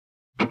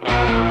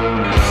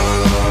Welcome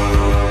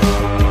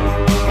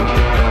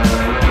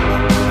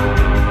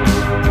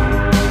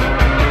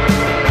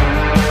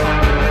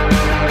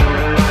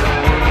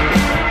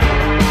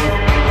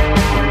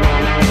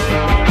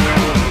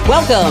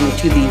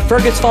to the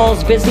Fergus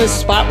Falls Business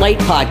Spotlight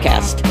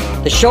Podcast,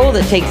 the show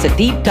that takes a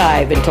deep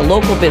dive into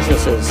local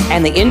businesses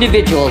and the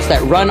individuals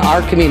that run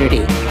our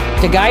community.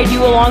 To guide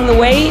you along the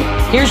way,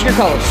 here's your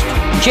host,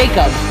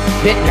 Jacob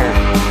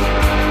Bittner.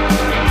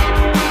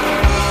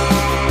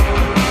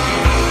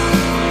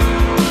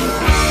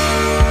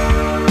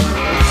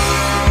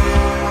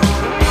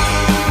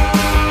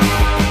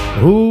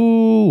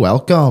 Ooh,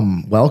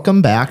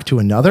 welcome back to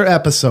another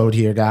episode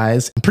here,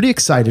 guys. I'm pretty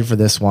excited for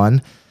this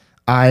one.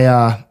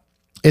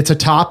 It's a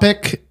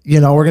topic, we're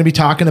going to be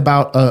talking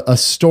about a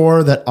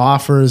store that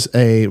offers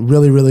a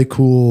really, really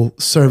cool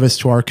service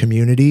to our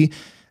community.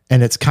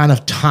 And it's kind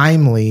of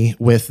timely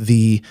with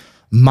the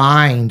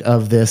mind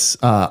of this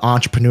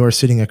entrepreneur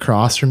sitting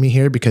across from me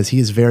here, because he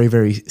is very,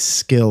 very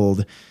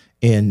skilled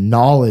and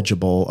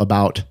knowledgeable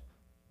about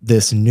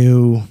this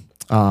new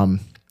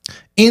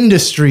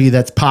industry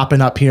that's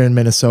popping up here in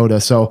Minnesota.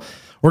 So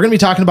we're going to be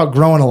talking about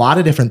growing a lot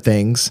of different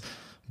things,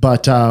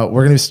 but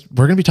we're going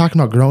to be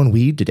talking about growing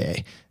weed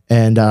today.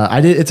 And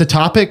it's a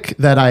topic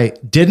that I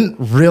didn't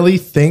really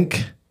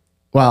think,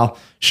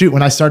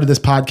 when I started this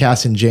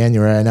podcast in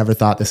January, I never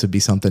thought this would be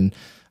something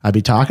I'd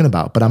be talking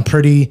about, but I'm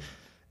pretty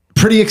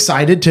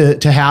excited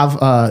to have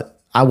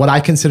what I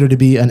consider to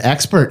be an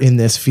expert in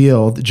this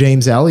field,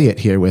 James Elliott,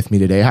 here with me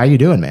today. How you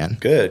doing, man?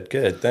 Good.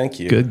 Thank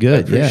you. Good. I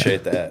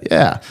appreciate that.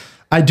 Yeah.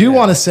 I do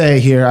want to say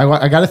here,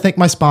 I got to thank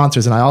my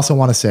sponsors, and I also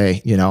want to say,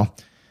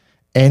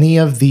 any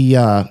of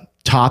the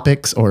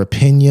topics or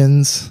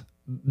opinions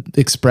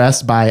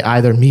expressed by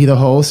either me, the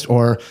host,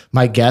 or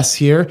my guests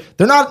here,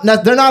 they're not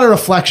a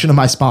reflection of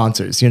my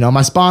sponsors.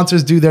 My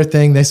sponsors do their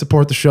thing. They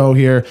support the show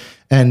here,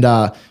 and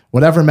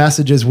whatever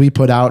messages we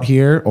put out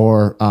here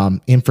or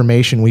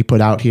information we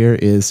put out here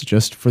is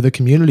just for the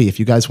community. If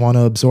you guys want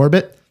to absorb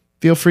it,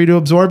 feel free to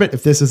absorb it.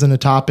 If this isn't a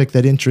topic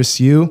that interests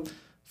you,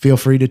 feel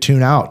free to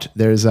tune out.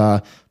 There's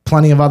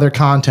plenty of other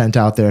content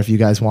out there if you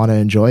guys want to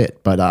enjoy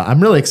it. But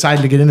I'm really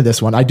excited to get into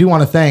this one. I do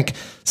want to thank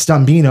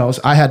Stumbeano's.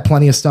 I had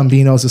plenty of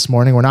Stumbeano's this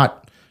morning. We're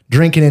not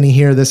drinking any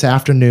here this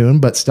afternoon,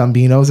 but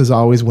Stumbeano's is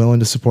always willing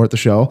to support the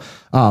show.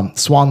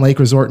 Swan Lake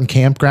Resort and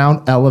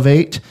Campground,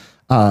 Elevate,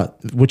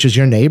 which is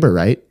your neighbor,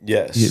 right?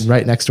 Yes.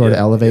 Right next door to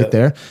Elevate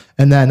there.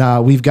 And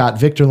then we've got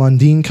Victor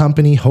Lundin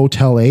Company,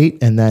 Hotel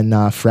 8, and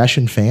then Fresh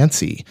and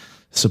Fancy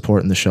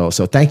supporting the show.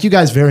 So thank you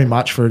guys very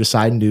much for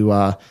deciding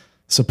to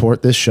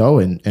support this show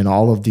and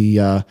all of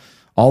the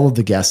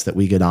guests that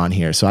we get on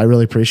here. So I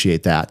really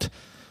appreciate that.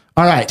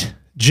 All right,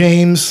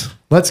 James,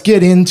 let's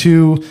get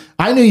into,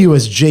 I knew you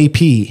as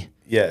JP.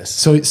 Yes.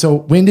 So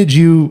when did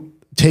you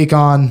take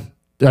on,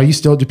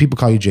 do people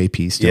call you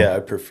JP still? Yeah, I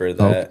prefer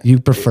that. Oh, you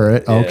prefer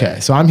it? Yeah. Okay.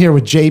 So I'm here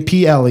with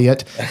JP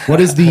Elliott. What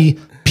is the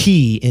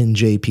P in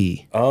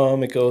JP?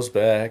 It goes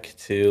back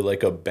to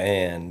like a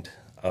band.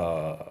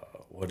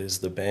 What is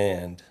the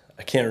band?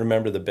 I can't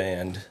remember the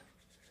band.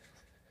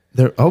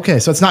 Okay,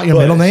 so it's not your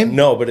middle name?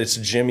 No, but it's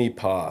Jimmy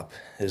Pop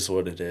is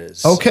what it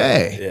is.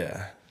 Okay.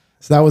 Yeah.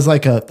 So that was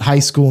like a high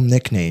school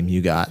nickname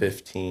you got.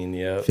 15,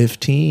 yep.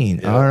 15.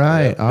 Yep, all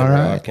right, yep, all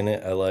right. Rocking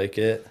it. I like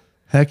it.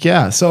 Heck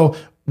yeah. So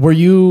were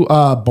you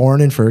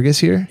born in Fergus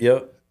here?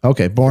 Yep.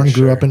 Okay,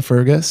 grew up in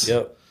Fergus?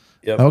 Yep.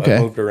 Okay.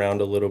 I moved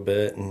around a little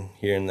bit and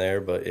here and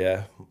there, but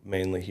yeah,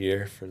 mainly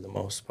here for the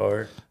most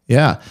part.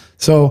 Yeah.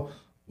 So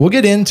we'll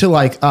get into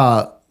like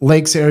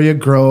Lakes Area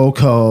Grow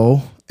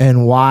Co.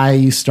 and why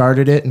you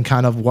started it and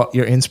kind of what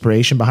your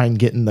inspiration behind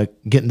getting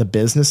the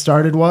business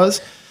started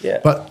was. Yeah.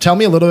 But tell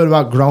me a little bit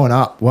about growing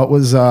up. What were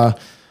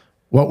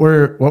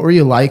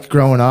you like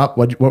growing up?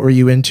 What were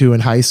you into in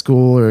high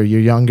school or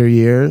your younger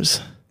years?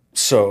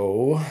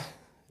 So,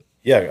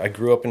 yeah, I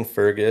grew up in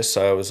Fergus.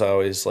 I was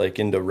always like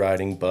into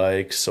riding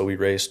bikes, so we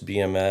raced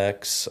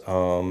BMX.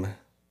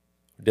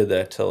 Did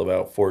that till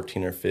about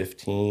 14 or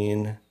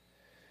 15.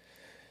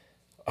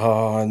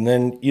 And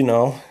then,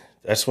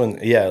 that's when,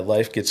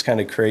 life gets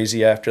kind of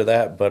crazy after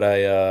that. But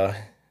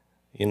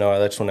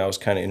that's when I was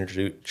kind of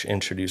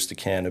introduced to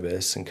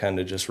cannabis and kind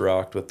of just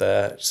rocked with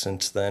that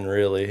since then,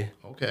 really.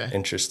 Okay.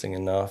 Interesting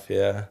enough,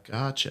 yeah.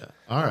 Gotcha.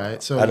 All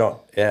right. So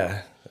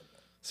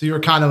So you were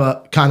kind of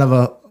a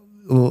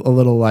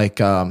little like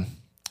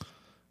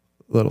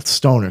little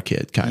stoner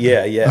kid kind of.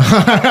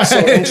 Yeah. So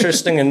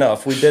interesting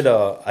enough,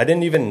 I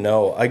didn't even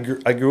know. I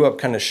grew up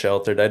kind of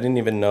sheltered. I didn't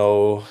even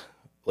know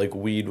like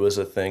weed was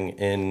a thing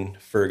in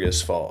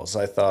Fergus Falls.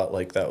 I thought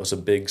like that was a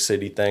big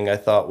city thing. I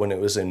thought when it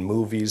was in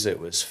movies, it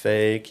was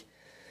fake.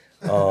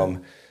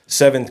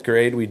 7th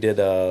grade, we did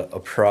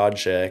a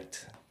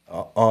project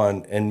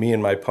and me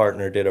and my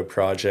partner did a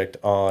project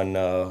on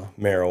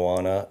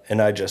marijuana,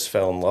 and I just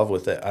fell in love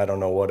with it. I don't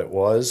know what it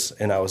was,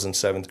 and I was in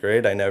 7th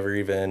grade. I never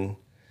even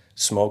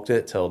smoked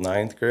it till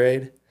 9th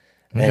grade.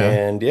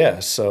 Okay.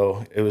 And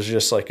so it was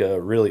just like a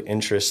really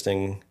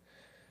interesting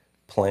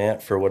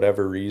plant for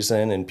whatever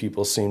reason, and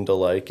people seemed to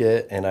like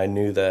it, and I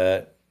knew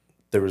that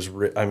there was,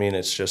 I mean,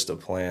 it's just a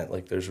plant.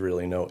 Like there's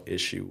really no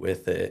issue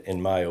with it,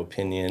 in my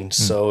opinion.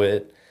 So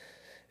it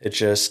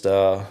just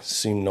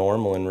seemed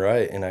normal and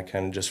right, and I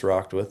kind of just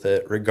rocked with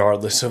it,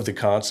 regardless of the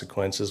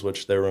consequences,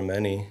 which there were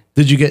many.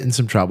 Did you get in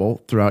some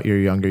trouble throughout your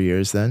younger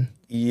years then?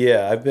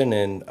 Yeah, I've been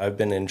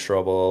in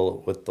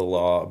trouble with the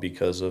law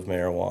because of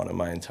marijuana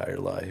my entire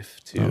life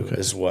too,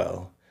 as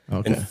well.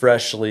 Okay. And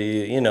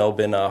freshly, you know,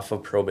 been off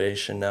of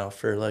probation now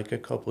for like a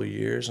couple of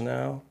years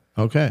now.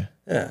 Okay.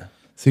 Yeah.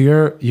 So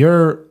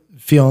you're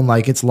feeling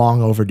like it's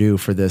long overdue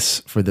for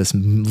this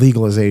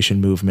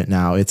legalization movement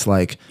now. It's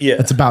like,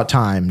 it's about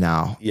time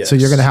now. Yes. So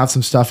you're going to have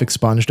some stuff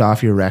expunged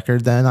off your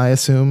record then, I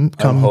assume?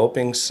 I'm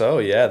hoping so.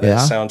 Yeah,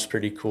 that sounds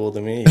pretty cool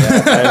to me.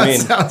 Yeah. I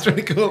mean, sounds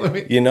pretty cool to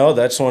me. You know,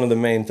 that's one of the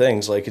main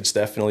things. Like, it's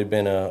definitely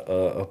been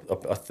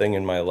a thing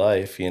in my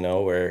life, you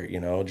know, where,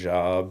 you know,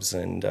 jobs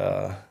and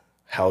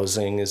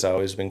housing has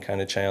always been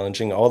kind of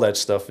challenging. All that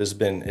stuff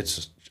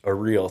it's a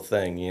real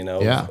thing, you know,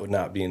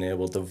 not being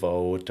able to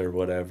vote or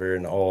whatever,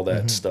 and all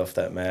that stuff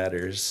that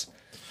matters.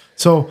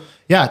 So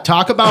yeah,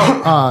 talk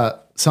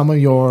about some of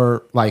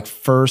your like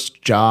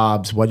first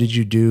jobs. What did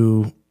you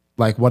do?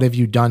 Like, what have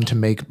you done to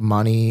make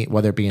money,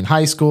 whether it be in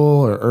high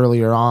school or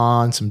earlier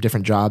on, some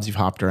different jobs you've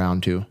hopped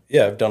around to?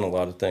 Yeah, I've done a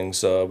lot of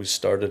things. We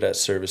started at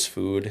Service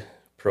Food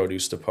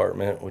Produce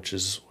Department, which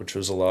was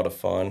a lot of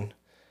fun.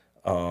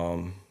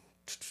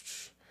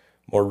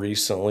 More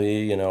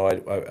recently, you know,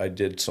 I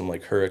did some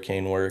like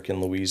hurricane work in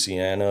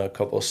Louisiana a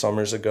couple of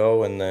summers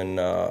ago, and then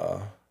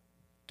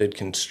did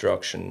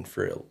construction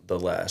for the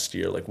last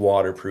year, like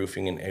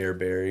waterproofing and air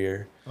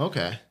barrier.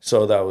 Okay.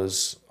 So that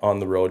was on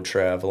the road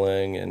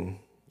traveling, and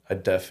I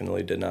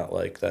definitely did not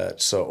like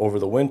that. So over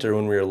the winter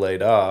when we were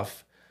laid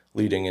off,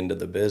 leading into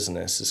the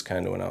business is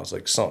kind of when I was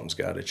like, something's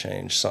got to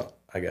change.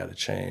 I got to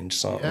change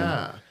something.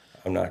 Yeah.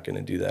 I'm not going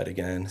to do that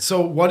again.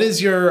 So what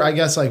is your, I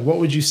guess, like, what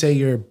would you say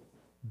your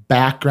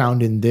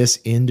background in this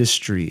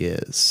industry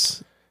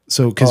is?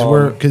 So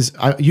because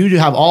you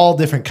have all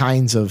different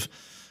kinds of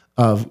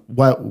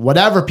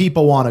whatever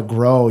people want to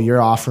grow,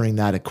 you're offering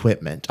that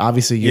equipment.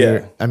 Obviously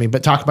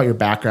but talk about your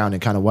background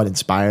and kind of what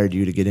inspired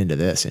you to get into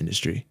this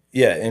industry.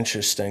 Yeah,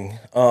 interesting.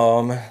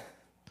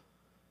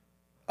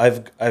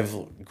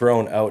 I've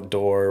grown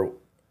outdoor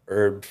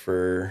herb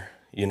for,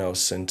 you know,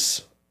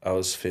 since I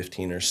was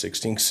 15 or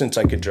 16, since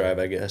I could drive,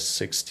 I guess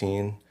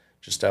 16.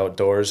 Just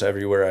outdoors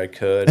everywhere I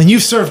could. And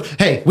we've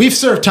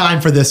served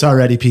time for this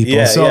already, people.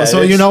 Yeah,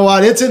 so you know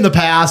what? It's in the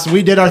past.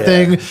 We did our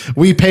thing.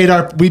 We paid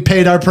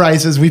our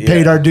prices. We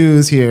paid our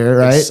dues here,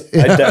 right?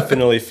 I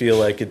definitely feel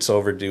like it's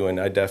overdue, and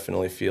I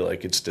definitely feel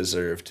like it's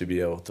deserved to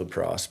be able to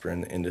prosper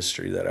in the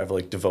industry that I've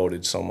like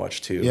devoted so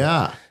much to.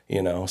 Yeah.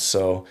 You know,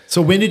 so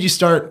when did you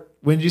start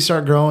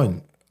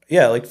growing?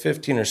 Yeah, like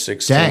 15 or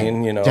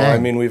 16, you know. I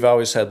mean, we've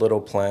always had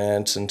little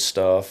plants and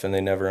stuff, and they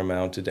never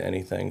amounted to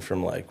anything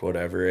from like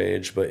whatever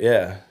age. But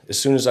yeah, as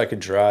soon as I could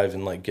drive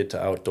and like get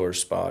to outdoor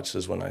spots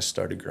is when I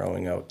started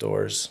growing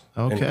outdoors.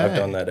 Okay. And I've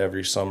done that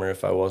every summer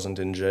if I wasn't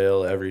in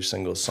jail, every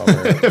single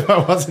summer. If I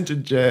wasn't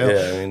in jail.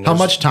 Yeah, I mean, how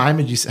much time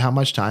have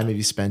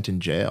you spent in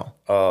jail?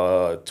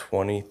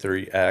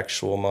 23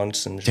 actual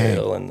months in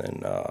jail. And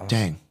then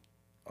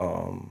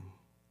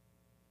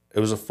it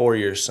was a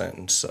 4-year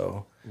sentence,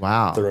 so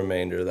wow. The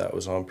remainder of that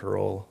was on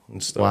parole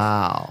and stuff.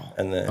 Wow.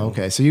 And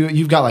then so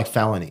you've got like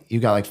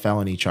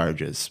felony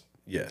charges.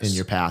 Yes. In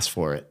your past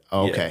for it.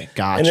 Okay,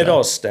 gotcha. And it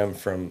all stemmed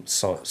from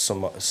some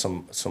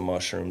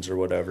mushrooms or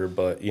whatever,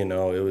 but you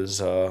know, it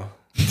was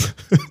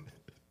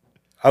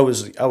I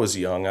was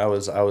young. I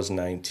was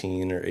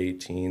 19 or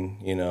 18,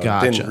 you know.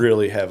 Gotcha. Didn't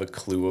really have a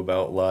clue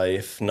about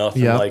life.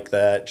 Nothing like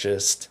that.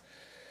 Just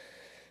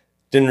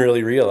didn't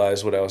really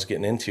realize what I was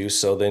getting into.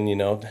 So then, you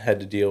know, had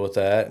to deal with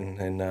that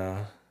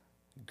and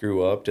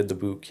grew up, did the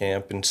boot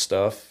camp and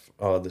stuff,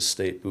 the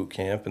state boot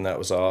camp, and that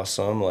was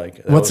awesome.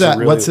 Like, what's that?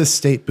 What's the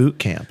state boot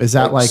camp? Is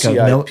that like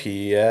CIP?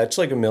 Yeah, it's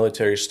like a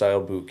military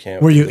style boot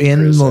camp. Were you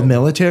in the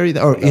military,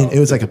 or it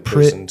was like a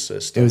prison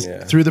system? It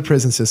was through the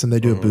prison system. They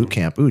do a boot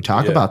camp. Ooh,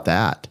 talk about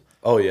that.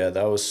 Oh yeah,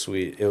 that was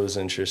sweet. It was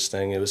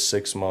interesting. It was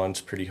 6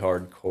 months, pretty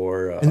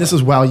hardcore. And this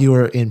was while you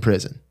were in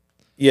prison.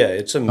 Yeah,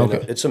 it's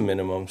a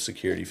minimum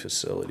security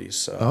facility.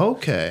 So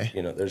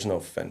you know, there's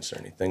no fence or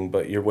anything,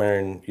 but you're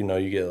wearing, you know,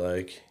 you get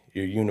like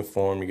your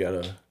uniform, you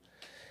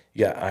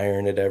got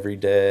iron it every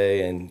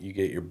day, and you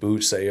get your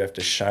boots that you have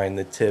to shine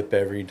the tip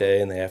every day,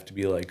 and they have to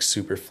be like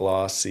super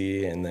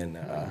flossy. And then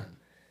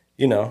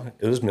you know,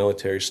 it was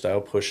military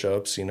style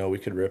push-ups. You know, we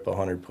could rip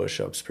 100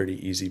 push-ups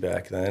pretty easy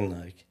back then.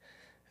 Like,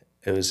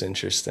 it was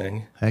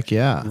interesting. Heck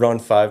yeah. Run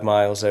 5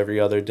 miles every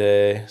other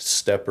day,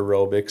 step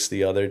aerobics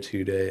the other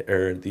 2 days,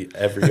 or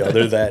every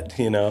other that,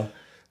 you know.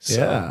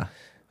 So,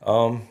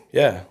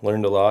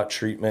 learned a lot,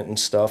 treatment and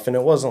stuff. And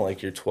it wasn't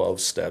like your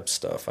 12-step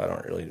stuff. I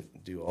don't really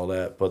do all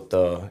that, but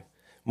the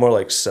more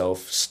like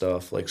self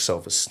stuff, like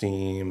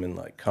self-esteem and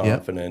like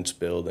confidence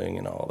building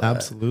and all that.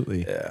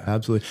 Absolutely. Yeah.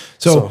 Absolutely.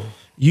 So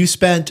you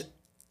spent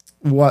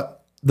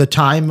the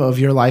time of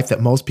your life that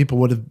most people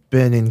would have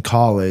been in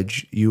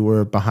college, you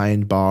were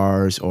behind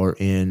bars or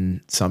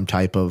in some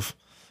type of,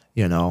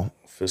 you know,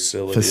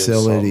 facility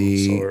facility, of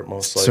some sort,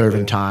 most likely.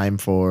 serving time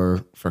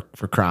for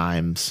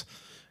crimes.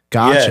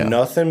 Gotcha. Yeah,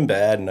 nothing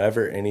bad,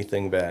 never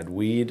anything bad.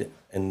 Weed,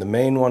 and the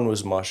main one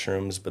was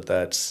mushrooms, but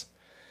that's,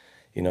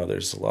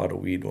 there's a lot of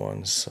weed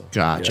ones. So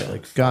Gotcha. Yeah,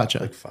 Gotcha.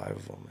 Like 5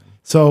 of them.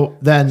 So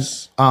then,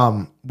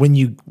 when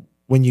you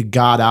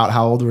got out,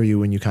 how old were you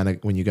when you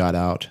got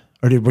out,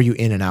 or were you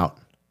in and out?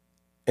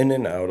 In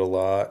and out a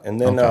lot, and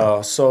then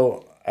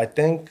so I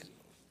think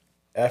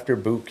after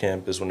boot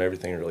camp is when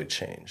everything really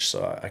changed.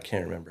 So I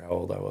can't remember how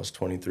old I was,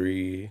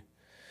 23,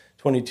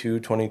 22,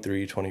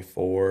 23,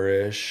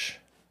 24-ish.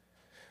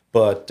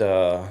 But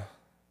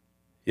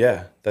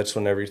yeah, that's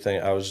when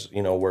everything, I was,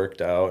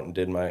 worked out and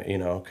did my,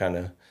 kind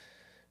of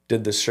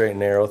did the straight and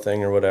narrow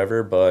thing or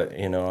whatever. But,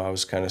 I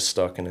was kind of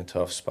stuck in a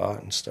tough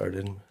spot and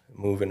started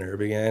moving herb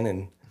again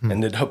and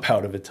ended up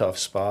out of a tough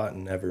spot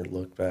and never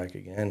looked back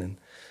again. And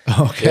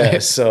okay. Yeah,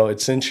 so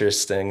it's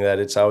interesting that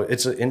it's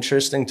an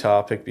interesting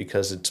topic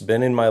because it's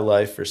been in my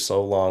life for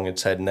so long.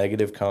 It's had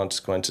negative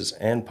consequences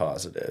and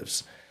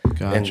positives.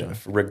 Gotcha. And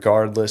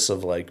regardless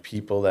of like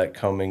people that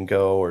come and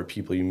go or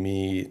people you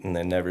meet and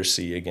then never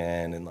see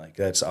again, and like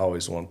that's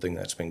always one thing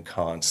that's been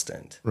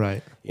constant.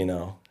 Right. And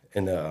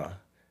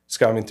it's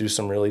got me through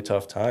some really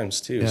tough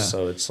times too. Yeah.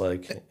 So it's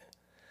like,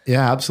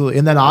 yeah, absolutely.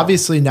 And then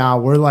obviously now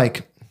we're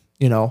like,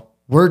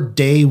 we're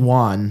day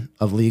one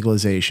of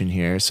legalization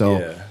here. So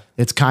yeah.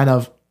 it's kind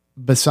of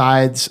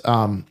besides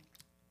the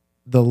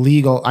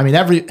legal. I mean,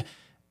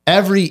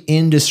 every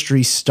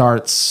industry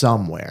starts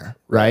somewhere,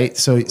 right?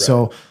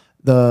 So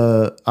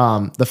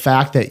the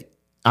fact that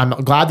I'm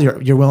glad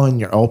that you're willing,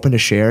 you're open to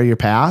share your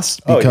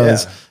past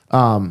because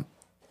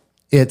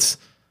it's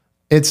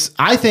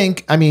I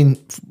think, I mean,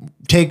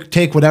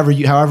 take whatever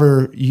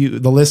however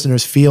the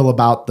listeners feel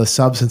about the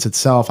substance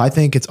itself. I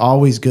think it's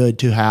always good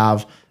to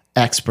have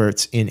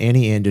experts in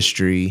any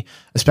industry,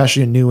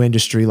 especially a new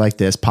industry like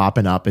this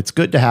popping up. It's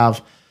good to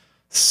have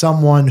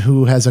someone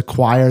who has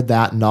acquired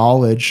that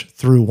knowledge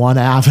through one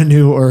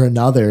avenue or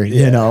another,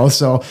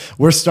 So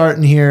we're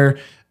starting here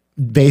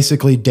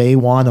basically day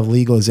one of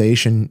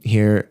legalization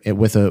here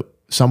with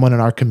someone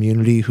in our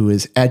community who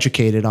is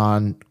educated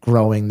on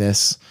growing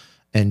this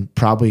and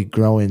probably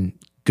growing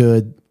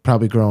good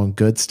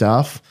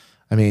stuff.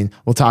 I mean,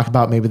 we'll talk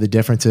about maybe the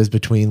differences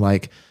between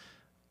like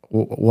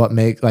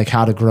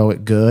how to grow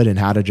it good and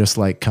how to just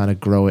like kind of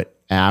grow it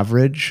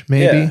average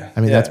maybe. Yeah,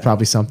 I mean, that's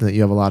probably something that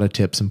you have a lot of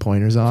tips and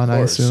pointers on, I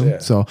assume. Yeah.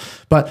 So,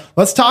 but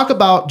let's talk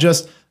about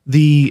just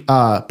the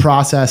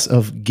process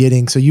of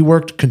getting, so you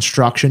worked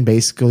construction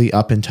basically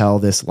up until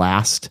this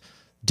last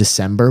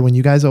December when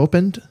you guys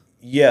opened?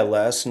 Yeah,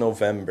 last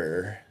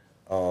November,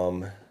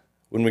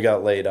 when we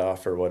got laid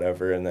off or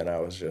whatever, and then I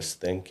was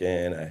just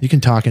thinking. You can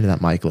talk into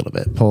that mic a little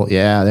bit.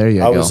 Yeah, there you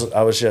go.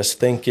 I was just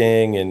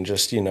thinking and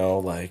just,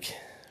 like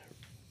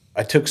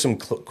I took some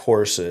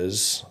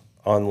courses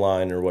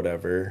online or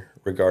whatever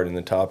regarding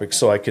the topic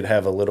so I could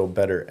have a little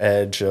better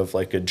edge of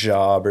like a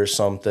job or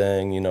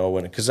something,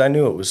 because I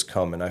knew it was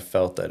coming. I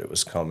felt that it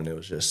was coming. It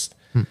was just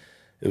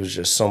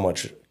so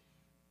much,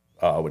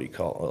 what do you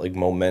call it? Like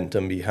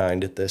momentum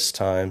behind it this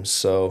time.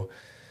 So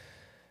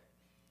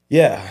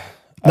yeah.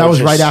 That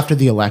was right after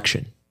the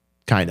election,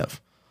 kind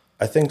of.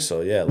 I think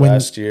so. Yeah.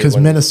 Last year. Because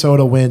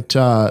Minnesota went,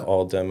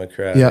 all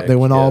Democratic. Yeah. They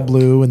went all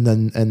blue and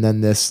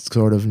then this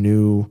sort of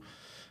new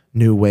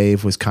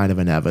wave was kind of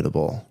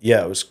inevitable.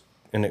 Yeah,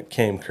 and it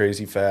came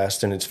crazy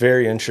fast, and it's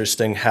very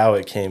interesting how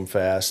it came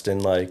fast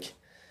and like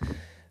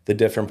the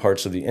different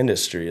parts of the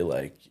industry,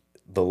 like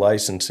the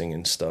licensing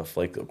and stuff.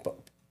 Like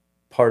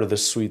part of the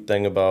sweet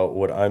thing about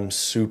what I'm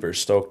super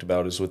stoked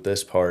about is with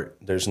this part,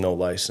 there's no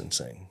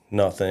licensing,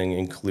 nothing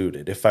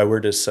included. If I were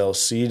to sell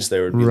seeds,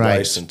 there would be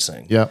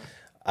licensing. Yep.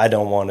 I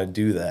don't want to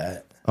do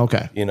that.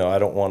 Okay. I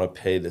don't want to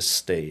pay the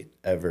state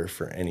ever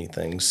for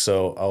anything.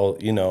 So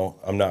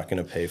I'm not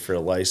going to pay for a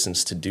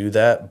license to do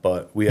that,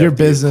 but we have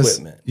the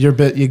equipment.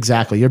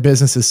 Exactly. Your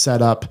business is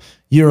set up.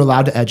 You're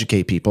allowed to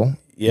educate people.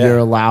 Yeah. You're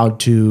allowed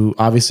to,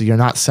 obviously you're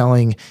not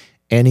selling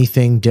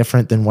anything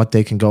different than what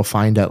they can go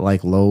find at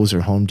like Lowe's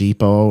or Home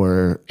Depot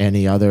or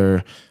any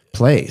other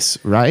place,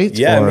 right?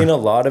 Yeah. I mean, a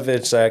lot of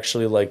it's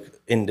actually like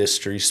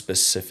industry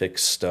specific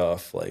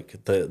stuff,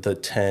 like the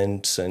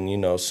tents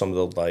and some of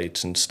the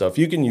lights and stuff.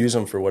 You can use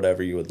them for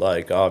whatever you would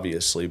like,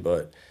 obviously,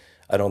 but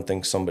I don't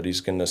think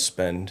somebody's gonna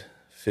spend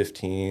 $1,000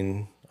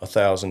 to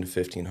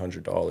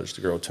 $1,500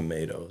 to grow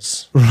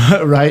tomatoes.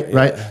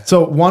 Right.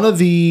 So one of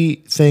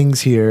the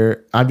things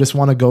here, I just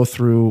want to go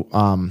through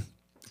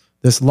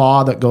this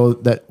law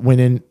that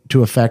went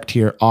into effect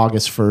here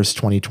August 1st,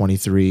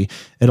 2023.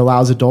 It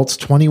allows adults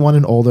 21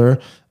 and older.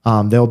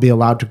 They'll be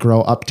allowed to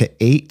grow up to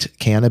 8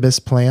 cannabis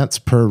plants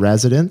per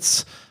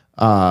residence,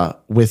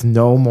 with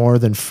no more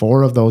than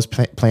 4 of those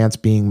plants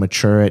being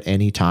mature at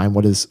any time.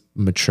 What does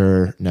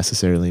mature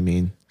necessarily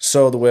mean?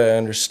 So the way I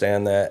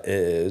understand that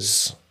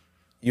is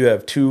you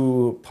have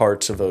 2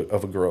 parts of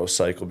a grow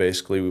cycle.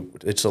 Basically,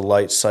 it's a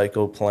light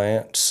cycle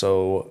plant.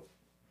 So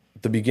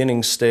the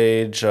beginning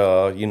stage,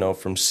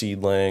 from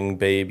seedling,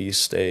 baby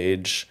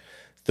stage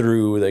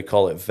through, they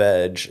call it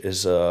veg,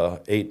 is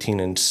a 18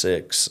 and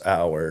 6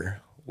 hour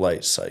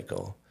light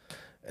cycle.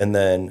 And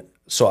then,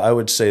 so I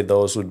would say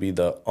those would be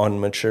the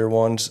unmature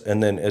ones.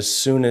 And then as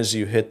soon as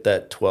you hit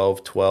that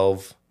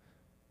 12-12,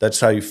 that's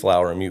how you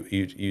flower them.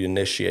 You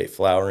initiate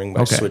flowering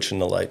by switching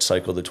the light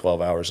cycle to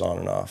 12 hours on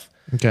and off.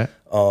 Okay.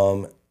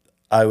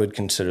 I would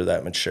consider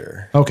that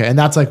mature. Okay. And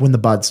that's like when the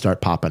buds start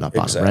popping up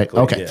on it, right?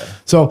 Okay. Yeah.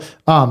 So,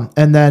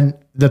 and then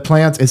the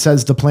plants, it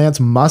says the plants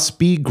must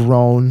be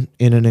grown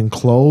in an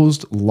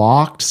enclosed,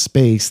 locked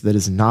space that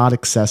is not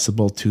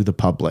accessible to the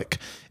public.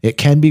 It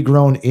can be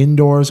grown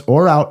indoors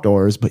or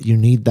outdoors, but you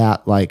need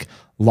that like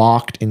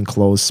locked,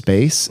 enclosed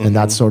space. And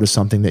that's sort of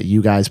something that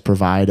you guys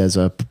provide as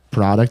a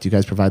product. You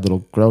guys provide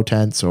little grow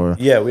tents, or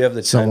yeah, we have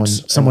the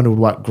tents. Someone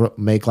would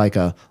make like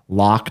a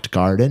locked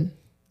garden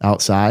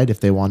outside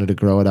if they wanted to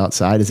grow it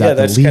outside. Is that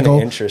the legal?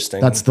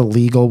 Interesting. That's the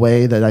legal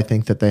way that I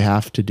think that they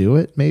have to do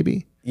it.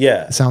 Maybe.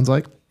 Yeah, it sounds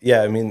like.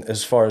 Yeah, I mean,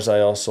 as far as I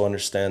also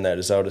understand, that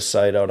is out of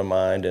sight, out of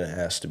mind, and it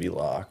has to be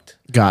locked.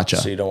 Gotcha.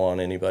 So you don't want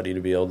anybody to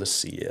be able to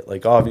see it.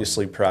 Like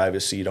obviously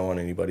privacy, you don't want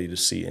anybody to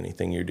see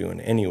anything you're doing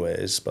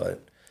anyways,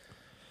 but.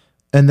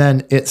 And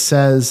then it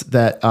says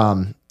that,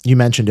 you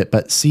mentioned it,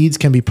 but seeds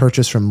can be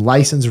purchased from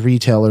licensed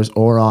retailers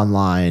or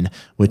online,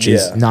 which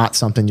is not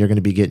something you're going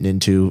to be getting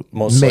into.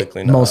 Most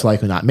likely not. Most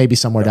likely not. Maybe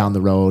somewhere down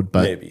the road,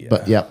 but maybe,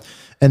 but yeah.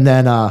 And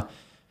then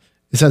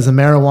it says the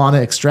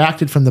marijuana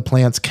extracted from the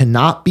plants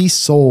cannot be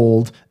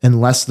sold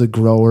unless the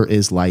grower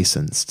is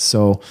licensed.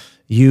 So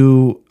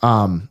you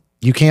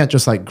can't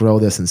just like grow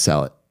this and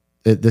sell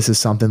it. This is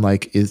something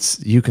like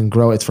you can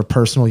grow. It's for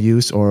personal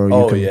use, or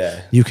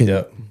you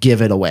can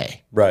give it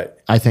away. Right.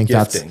 I think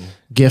Gifting. that's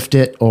gift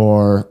it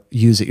or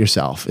use it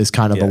yourself is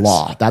kind of the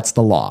law. That's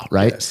the law,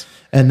 right? Yes.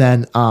 And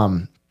then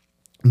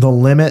the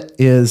limit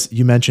is,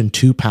 you mentioned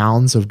 2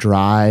 pounds of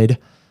dried.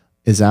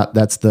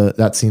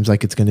 That seems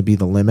like it's going to be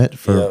the limit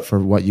for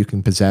what you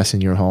can possess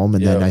in your home.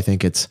 And then I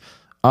think it's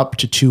up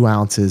to 2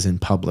 ounces in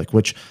public,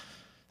 which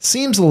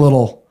seems a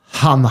little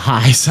on the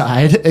high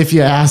side, if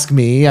you ask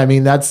me. I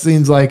mean, that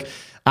seems like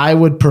I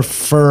would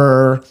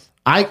prefer.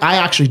 I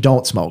actually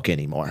don't smoke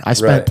anymore. I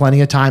spent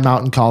plenty of time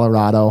out in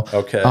Colorado.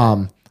 Okay.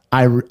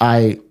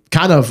 I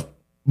kind of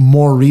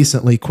more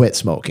recently quit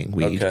smoking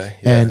weed,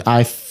 and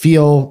I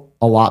feel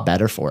a lot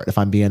better for it. If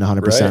I'm being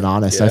 100%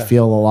 honest, I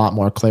feel a lot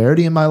more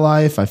clarity in my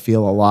life. I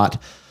feel a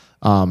lot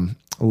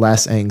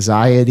less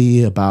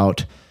anxiety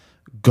about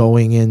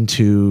going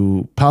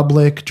into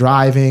public,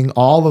 driving,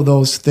 all of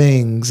those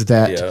things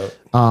that,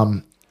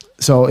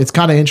 so it's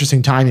kind of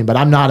interesting timing, but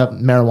I'm not a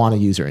marijuana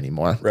user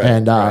anymore.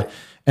 And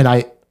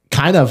I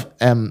kind of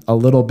am a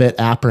little bit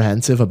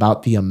apprehensive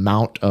about the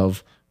amount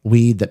of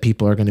weed that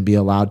people are going to be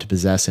allowed to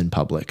possess in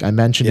public. I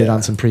mentioned it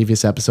on some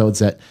previous episodes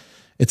that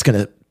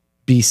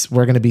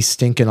we're going to be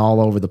stinking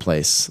all over the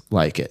place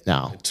like it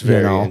now. It's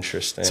very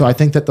interesting. So I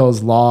think that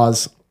those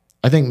laws,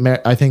 I think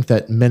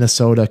that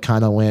Minnesota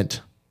kind of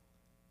went,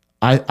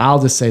 I'll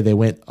just say they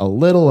went a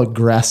little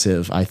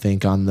aggressive, I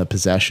think, on the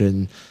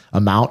possession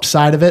amount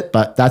side of it,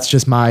 but that's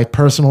just my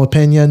personal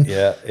opinion.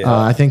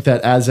 I think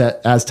that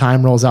as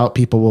time rolls out,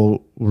 people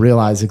will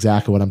realize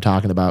exactly what I'm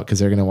talking about, because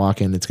they're going to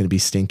walk in, it's going to be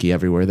stinky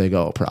everywhere they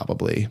go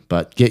probably,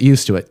 but get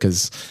used to it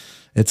because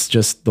it's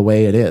just the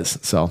way it is.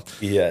 So,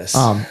 yes.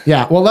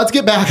 Well, let's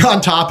get back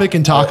on topic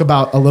and talk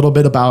about a little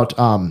bit about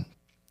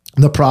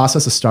the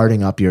process of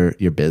starting up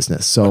your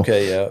business. So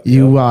are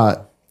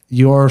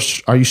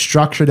you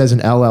structured as an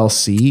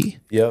LLC?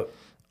 Yep.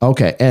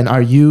 Okay. And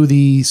are you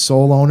the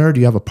sole owner? Do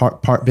you have a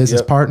part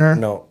business partner?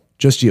 No.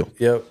 Just you?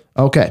 Yep.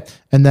 Okay.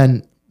 And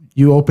then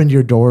you opened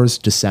your doors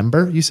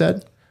December, you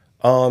said?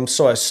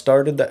 So I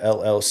started the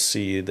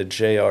LLC, the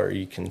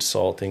JRE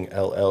Consulting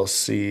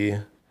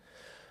LLC,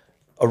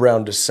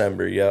 around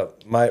December.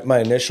 Yep. My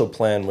initial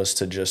plan was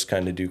to just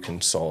kind of do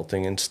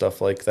consulting and stuff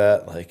like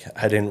that. Like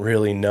I didn't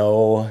really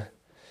know.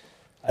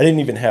 I didn't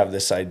even have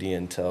this idea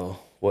until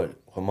what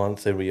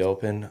month did we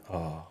open?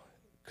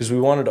 Because we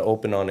wanted to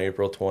open on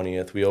April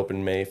 20th. We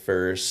opened May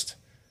 1st.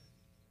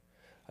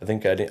 I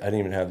think I didn't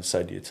even have this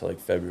idea till like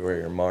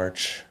February or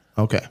March.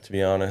 Okay. To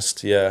be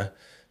honest, yeah.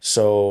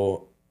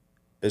 So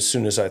as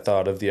soon as I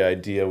thought of the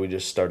idea, we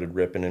just started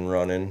ripping and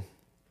running,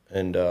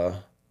 and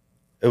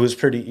it was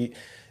pretty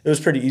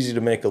easy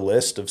to make a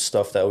list of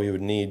stuff that we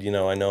would need. You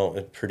know, I know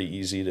it's pretty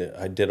easy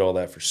I did all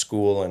that for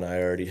school, and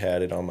I already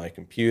had it on my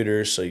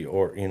computer, so it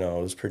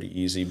was pretty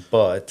easy.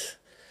 But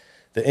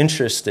the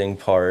interesting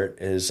part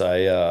is I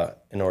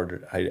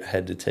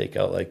had to take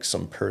out like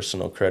some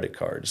personal credit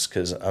cards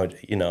because how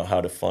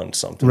to fund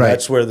something. Right.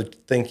 That's where the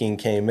thinking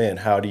came in.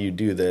 How do you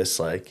do this?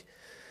 Like,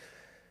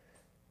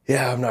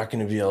 yeah, I'm not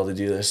going to be able to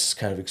do this. It's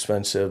kind of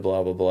expensive,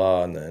 blah, blah,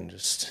 blah. And then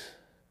just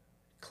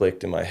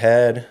clicked in my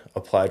head,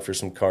 applied for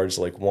some cards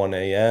like 1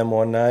 a.m.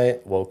 one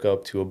night, woke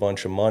up to a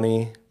bunch of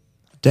money.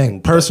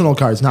 Dang, personal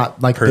cards,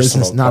 not like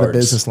business, cards. Not a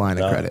business line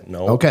of credit.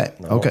 No.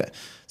 Okay.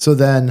 So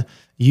then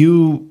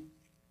you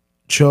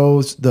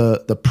chose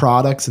the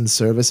products and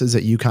services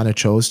that you kind of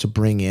chose to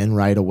bring in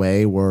right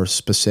away were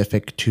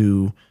specific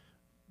to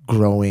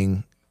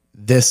growing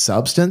this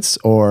substance,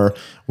 or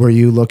were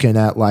you looking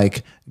at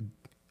like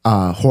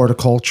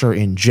horticulture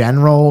in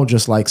general,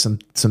 just like some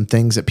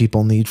things that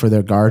people need for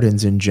their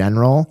gardens in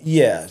general?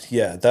 Yeah,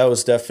 that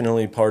was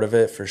definitely part of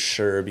it for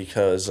sure,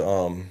 because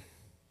I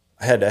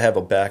had to have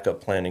a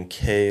backup plan in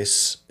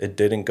case it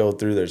didn't go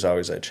through. There's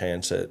always that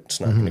chance that it's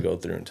not going to go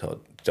through until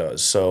it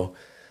does. So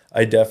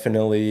I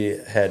definitely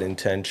had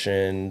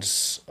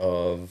intentions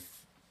of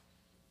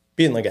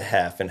being like a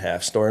half and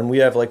half store. And we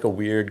have like a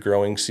weird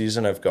growing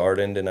season. I've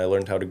gardened, and I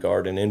learned how to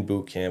garden in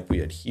boot camp. We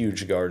had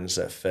huge gardens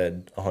that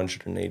fed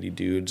 180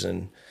 dudes,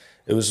 and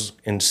it was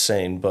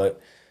insane. But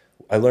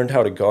I learned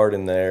how to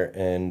garden there,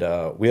 and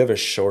we have a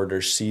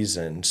shorter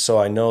season. So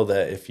I know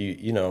that if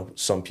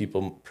some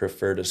people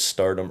prefer to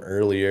start them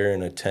earlier,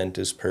 and a tent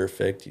is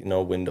perfect.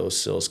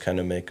 Windowsills kind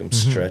of make them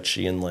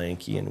stretchy and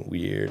lanky and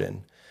weird.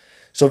 And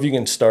so if you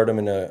can start them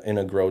in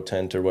a grow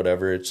tent or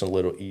whatever, it's a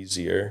little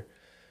easier.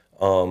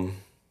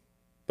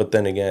 But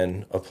then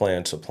again, a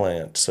plant's a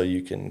plant, so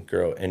you can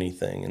grow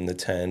anything in the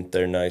tent.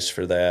 They're nice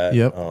for that.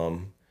 Yep.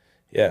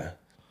 Yeah,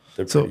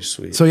 they're pretty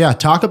sweet. So yeah,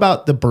 talk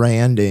about the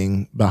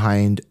branding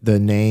behind the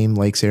name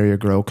Lakes Area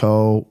Grow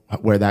Co.,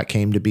 where that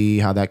came to be,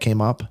 how that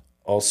came up.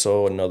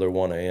 Also, another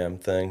 1 a.m.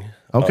 thing.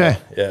 Okay.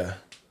 Yeah,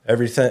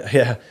 everything.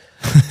 Yeah,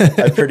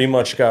 I pretty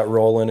much got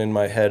rolling in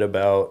my head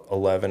about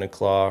 11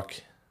 o'clock.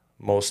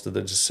 Most of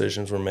the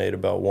decisions were made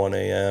about 1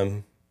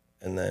 a.m.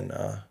 and then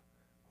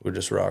we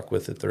just rock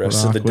with it the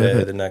rest of the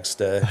day, the next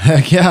day.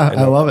 Heck yeah,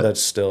 I love it.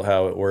 That's still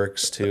how it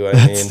works too.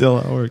 That's still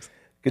how it works.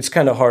 It's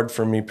kind of hard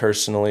for me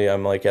personally.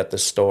 I'm like at the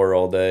store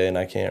all day, and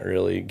I can't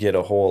really get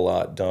a whole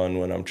lot done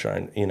when I'm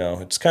trying.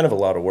 It's kind of a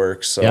lot of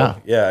work. So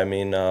yeah,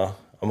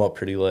 I'm up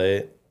pretty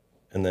late,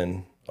 and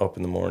then up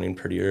in the morning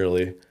pretty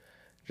early,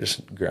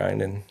 just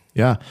grinding.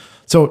 Yeah.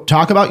 So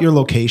talk about your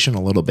location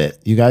a little bit.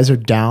 You guys are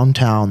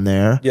downtown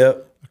there.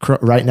 Yep.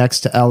 Right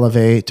next to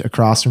Elevate,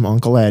 across from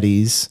Uncle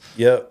Eddie's.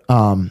 Yep.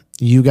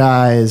 You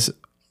guys,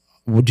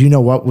 do you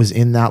know what was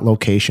in that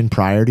location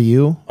prior to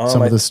you?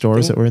 Some of the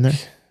stores that were in there?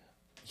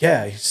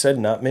 Yeah, he said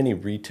not many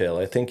retail.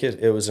 I think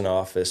it was an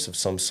office of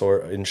some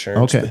sort,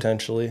 insurance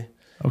potentially.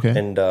 Okay.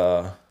 And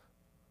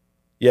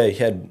yeah, he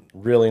had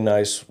really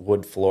nice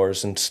wood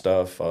floors and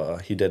stuff.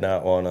 He did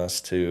not want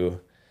us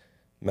to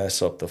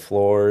mess up the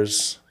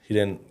floors. He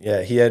didn't.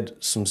 Yeah, he had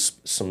some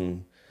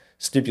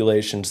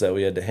stipulations that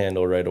we had to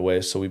handle right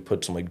away. So we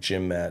put some like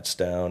gym mats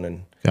down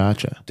and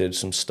did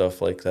some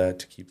stuff like that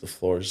to keep the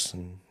floors.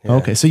 And yeah.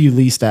 Okay, so you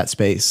leased that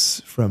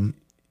space from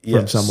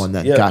someone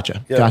then.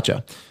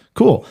 Gotcha.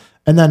 Cool.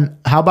 And then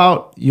how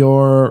about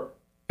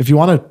if you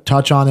want to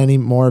touch on any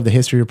more of the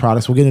history of your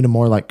products, we'll get into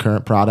more like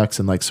current products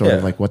and like sort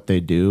of like what they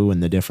do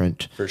and the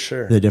different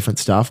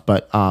stuff.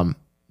 But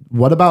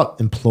what about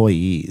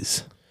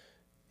employees?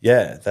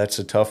 Yeah, that's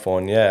a tough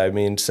one. Yeah, I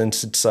mean,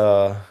 since it's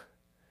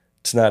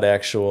not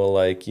actual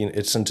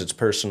since it's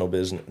personal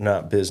business,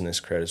 not business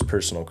credit, it's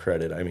personal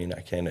credit. I mean,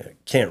 I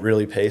can't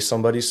really pay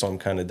somebody, so I'm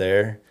kind of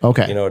there.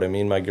 Okay, you know what I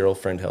mean. My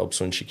girlfriend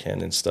helps when she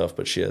can and stuff,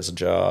 but she has a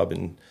job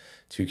and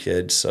 2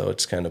 kids, so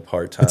it's kind of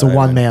part-time. It's a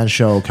one-man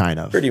show, kind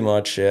of. Pretty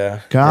much,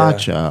 yeah.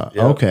 Gotcha.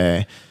 Yeah.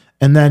 Okay.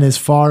 And then as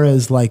far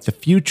as like the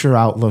future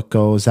outlook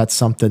goes, that's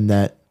something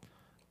that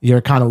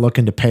you're kind of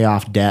looking to pay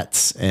off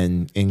debts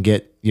and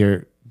get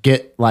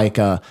like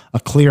a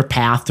clear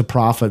path to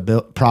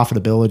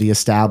profitability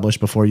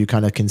established before you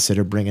kind of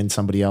consider bringing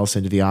somebody else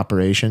into the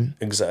operation.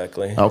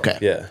 Exactly. Okay.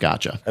 Yeah.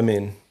 Gotcha. I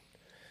mean,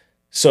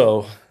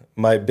 so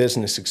my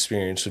business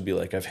experience would be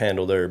like I've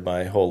handled herb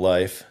my whole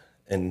life.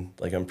 And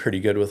like I'm pretty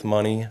good with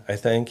money, I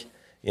think,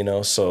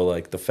 so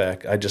like the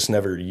fact I just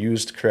never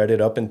used credit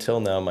up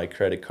until now. My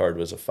credit card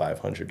was a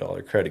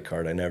 $500 credit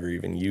card. I never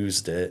even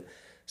used it.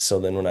 So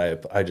then when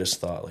I just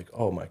thought like,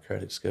 oh, my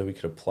credit's good, we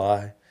could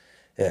apply.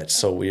 Yeah, it's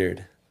so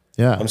weird.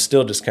 Yeah, I'm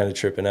still just kind of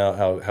tripping out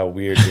how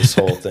weird this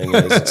whole thing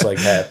is. It's like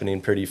happening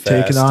pretty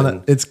fast. Taking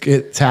on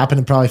it's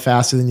happening probably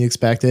faster than you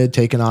expected.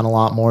 Taking on a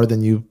lot more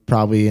than you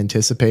probably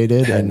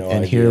anticipated,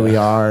 and here we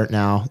are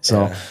now.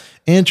 So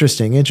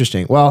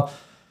interesting. Well,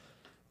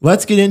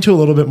 let's get into a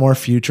little bit more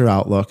future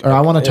outlook. Or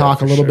I want to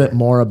talk a little bit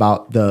more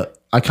about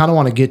I kind of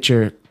want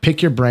to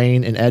pick your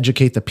brain and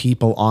educate the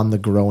people on the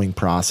growing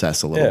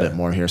process a little bit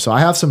more here. So I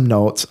have some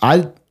notes.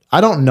 I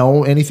don't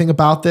know anything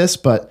about this,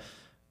 but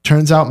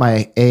turns out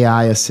my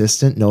AI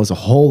assistant knows a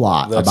whole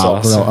lot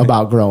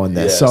about growing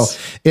this. Yes.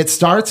 So it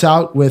starts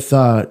out with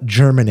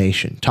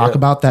germination. Talk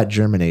about that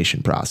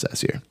germination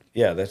process here.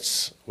 Yeah,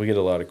 we get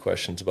a lot of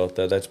questions about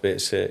that. That's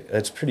basic.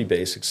 That's pretty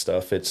basic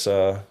stuff. It's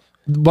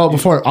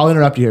before I'll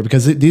interrupt you here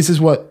because this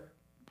is what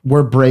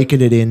we're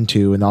breaking it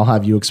into, and I'll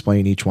have you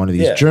explain each one of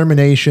these.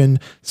 Germination,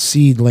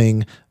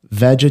 seedling,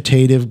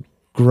 vegetative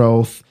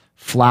growth,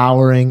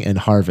 flowering, and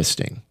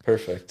harvesting.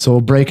 Perfect. So we'll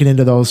break it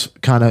into those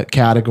kind of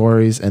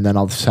categories, and then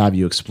I'll just have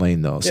you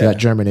explain those. So that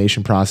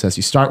germination process,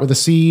 you start with a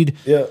seed,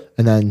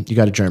 and then you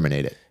got to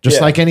germinate it, just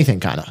like anything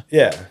kind of.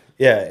 Yeah.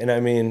 And I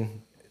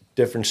mean,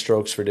 different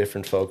strokes for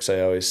different folks,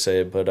 I always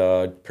say,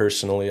 but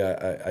personally,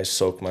 I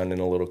soak mine in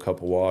a little cup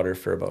of water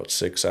for about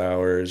 6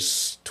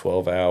 hours,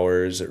 12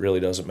 hours. It really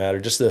doesn't matter,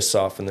 just to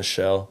soften the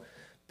shell.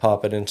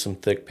 pop it in some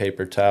thick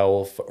paper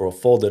towel, or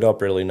fold it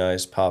up really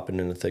nice, pop it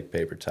in a thick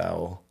paper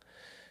towel,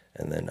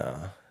 and then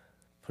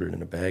put it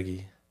in a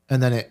baggie.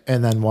 And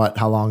then what?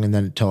 How long? And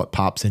then until it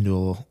pops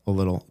into a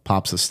little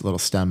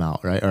stem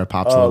out, right? Or it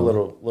pops a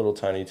little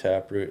tiny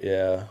taproot.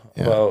 Yeah.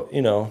 Well,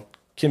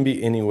 can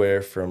be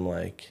anywhere from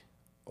like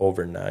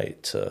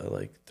overnight to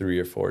like 3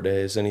 or 4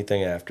 days.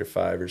 Anything after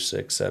 5 or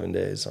 6, 7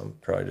 days, I'm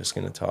probably just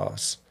gonna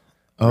toss.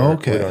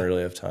 Okay. We don't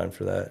really have time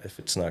for that if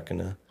it's not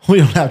gonna. We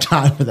don't have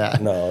time for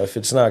that. No, if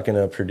it's not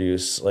gonna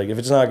produce, like if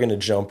it's not gonna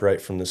jump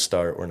right from the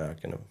start, we're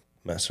not gonna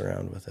mess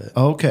around with it.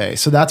 Okay,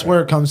 so that's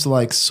where it comes to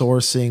like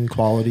sourcing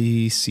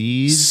quality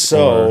seeds.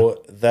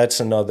 So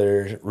that's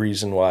another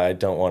reason why I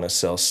don't want to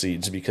sell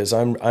seeds, because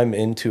I'm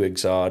into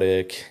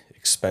exotic,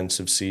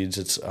 expensive seeds.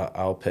 It's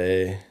I'll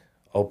pay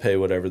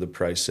whatever the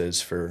price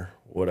is for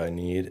what I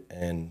need,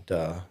 and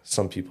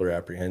some people are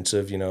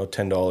apprehensive.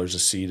 $10 a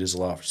seed is a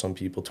lot for some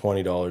people.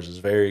 $20 is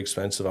very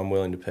expensive. I'm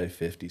willing to pay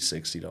 $50,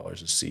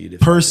 $60 a seed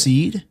per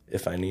seed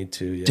if I need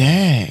to. Yeah.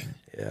 Dang.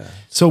 Yeah.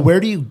 So where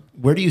do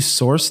you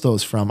source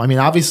those from? I mean,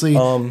 obviously,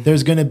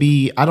 there's going to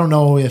be. I don't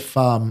know if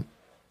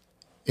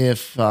that's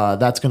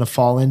going to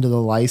fall into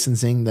the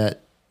licensing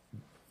that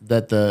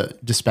the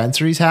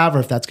dispensaries have, or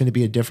if that's going to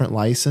be a different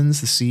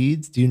license. The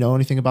seeds. Do you know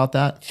anything about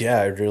that? Yeah,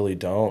 I really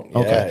don't.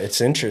 Okay. Yeah, it's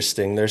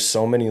interesting. There's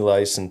so many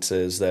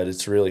licenses that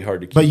it's really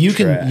hard to keep. But you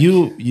track.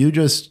 you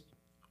just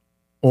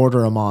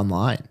order them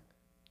online.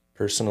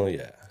 Personally,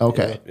 yeah.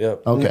 Okay.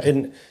 Yep. Okay.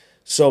 And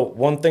so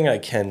one thing I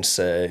can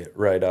say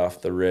right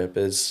off the rip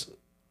is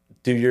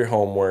do your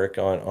homework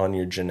on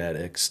your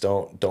genetics.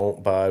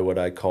 Don't buy what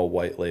I call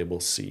white label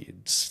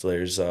seeds.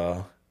 There's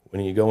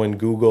when you go in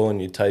Google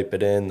and you type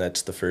it in,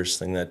 that's the first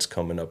thing that's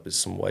coming up is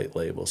some white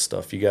label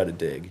stuff. You got to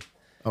dig.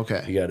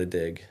 Okay. You got to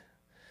dig.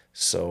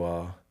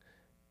 So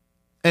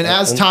and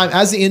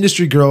as the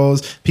industry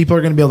grows, people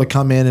are going to be able to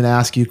come in and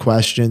ask you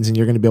questions, and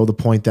you're going to be able to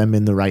point them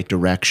in the right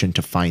direction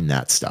to find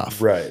that stuff.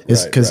 Right.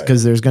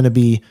 Because there's going to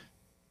be,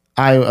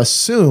 I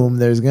assume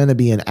there's going to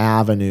be an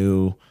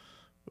avenue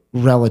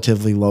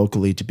relatively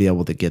locally to be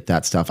able to get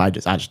that stuff. I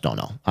just don't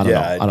know. I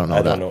don't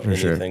know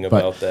anything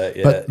about that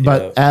yet.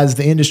 But as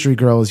the industry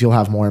grows, you'll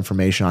have more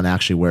information on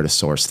actually where to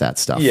source that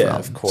stuff from. Yeah,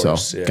 of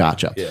course. So, yeah.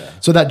 Gotcha. Yeah.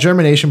 So that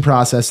germination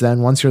process,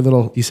 then once your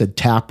little, you said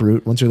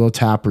taproot,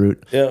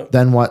 yeah.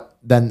 then what?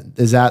 Then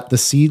is that the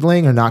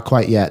seedling or not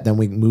quite yet? Then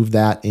we move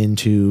that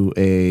into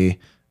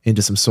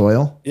some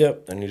soil.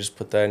 Yep. Then you just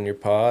put that in your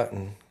pot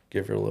and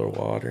give her a little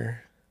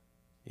water.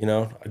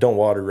 I don't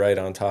water right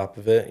on top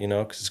of it,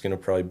 because it's going to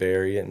probably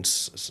bury it and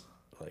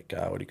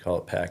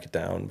pack it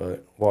down,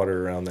 but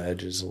water around the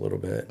edges a little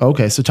bit.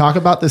 Okay. So talk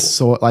about this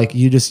soil. Like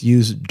you just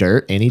use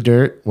dirt, any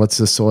dirt. What's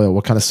the soil?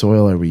 What kind of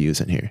soil are we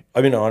using here?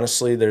 I mean,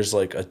 honestly, there's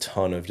like a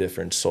ton of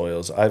different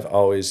soils. I've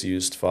always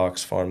used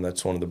Fox Farm.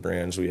 That's one of the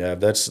brands we have.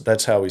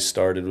 That's how we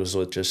started, was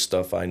with just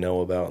stuff I know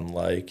about and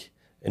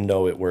and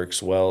know it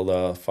works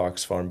well.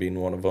 Fox Farm being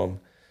one of them.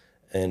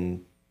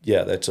 And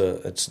yeah,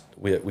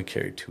 we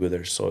carry 2 of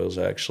their soils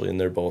actually,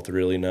 and they're both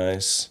really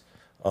nice.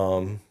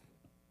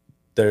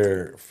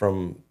 They're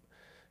from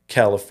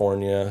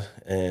California,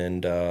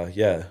 and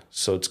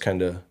so it's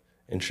kind of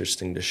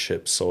interesting to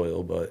ship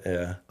soil, but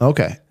yeah.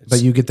 Okay,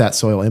 but you get that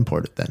soil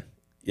imported then?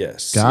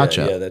 Yes.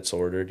 Gotcha. Yeah, that's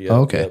ordered. Yeah.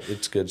 Okay. Yep,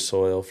 it's good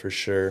soil for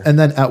sure. And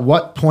then at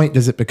what point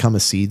does it become a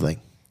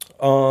seedling?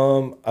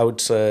 I would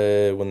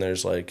say when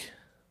there's like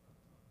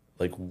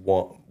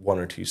one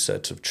or 2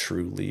 sets of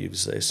true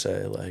leaves, they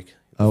say, like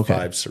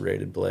 5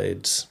 serrated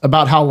blades.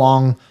 About how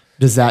long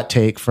does that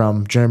take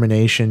from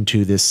germination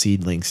to this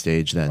seedling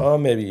stage then?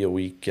 Maybe a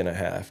week and a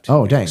half.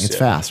 Oh, dang, it's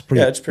fast.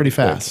 It's pretty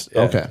fast.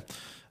 Yeah. Okay.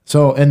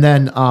 So, and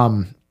then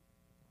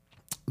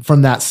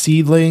from that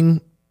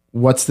seedling,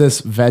 what's this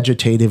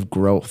vegetative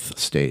growth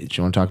stage?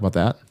 You want to talk about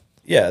that?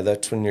 Yeah,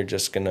 that's when you're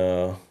just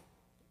gonna,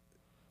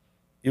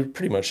 you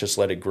pretty much just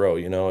let it grow.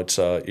 It's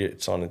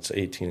on its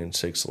 18 and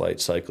 6 light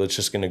cycle. It's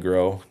just gonna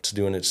grow. It's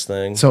doing its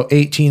thing. So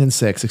 18 and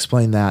 6.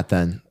 Explain that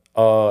then.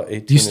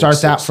 18. Do you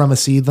start that from a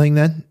seedling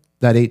then?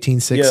 That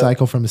 18-6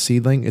 cycle from a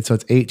seedling? So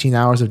it's 18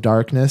 hours of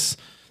darkness,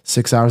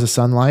 6 hours of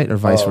sunlight, or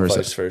vice versa?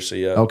 Vice versa,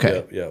 yeah.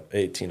 Okay. Yep.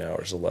 18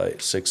 hours of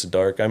light, 6 of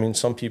dark. I mean,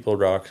 some people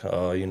rock,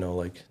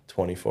 like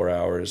 24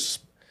 hours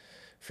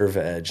for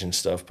veg and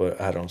stuff, but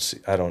I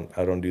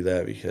don't do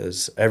that,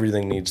 because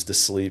everything needs to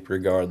sleep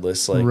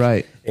regardless.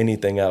 Like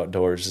anything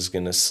outdoors is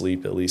going to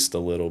sleep at least a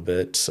little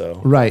bit.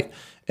 So right.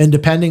 And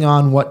depending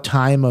on what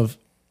time of,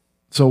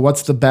 so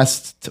what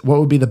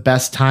would be the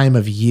best time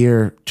of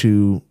year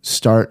to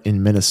start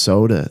in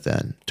Minnesota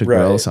then to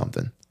grow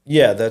something?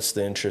 Yeah, that's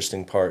the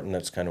interesting part, and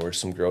that's kind of where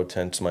some grow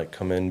tents might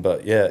come in.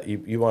 But yeah,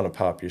 you want to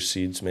pop your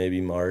seeds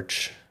maybe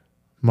March,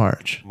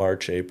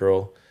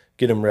 April.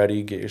 Get them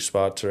ready, get your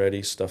spots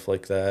ready, stuff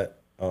like that.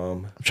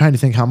 I'm trying to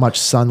think how much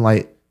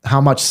sunlight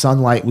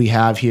we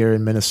have here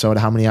in Minnesota.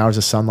 How many hours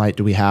of sunlight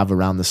do we have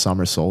around the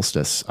summer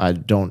solstice? I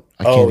don't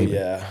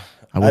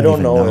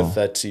know if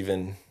that's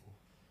even,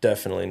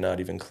 definitely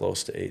not even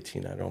close to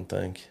 18, I don't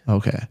think.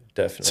 Okay.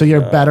 Definitely. So you're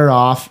better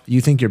off,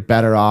 you think you're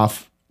better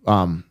off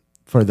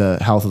for the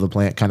health of the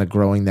plant, kind of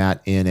growing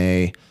that in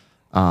a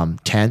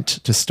tent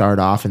to start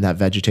off in that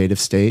vegetative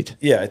state?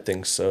 Yeah, I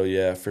think so.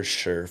 Yeah, for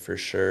sure, for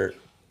sure.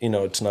 You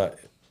know, it's not,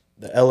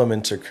 the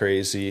elements are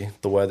crazy.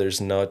 The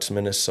weather's nuts.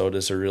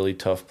 Minnesota's a really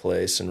tough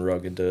place and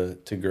rugged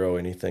to grow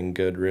anything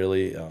good,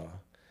 really.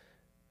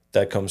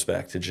 That comes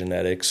back to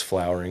genetics,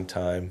 flowering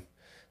time,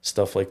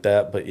 stuff like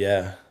that. But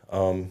yeah,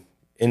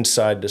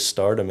 inside to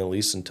start them, at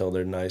least until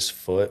they're nice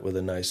foot with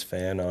a nice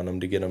fan on them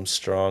to get them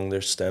strong,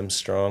 their stems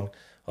strong.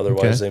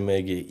 Otherwise, they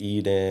may get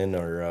eaten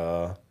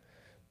or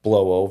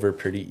blow over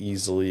pretty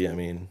easily. I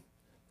mean,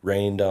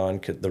 rained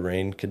on, the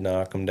rain could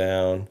knock them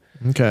down.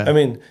 Okay. I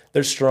mean,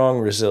 they're strong,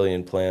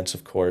 resilient plants,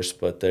 of course,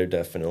 but they're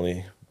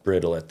definitely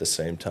brittle at the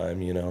same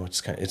time. You know,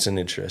 it's an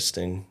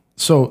interesting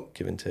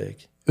give and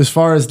take. As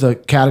far as the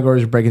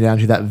categories we're breaking down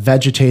to, that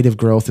vegetative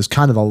growth is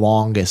kind of the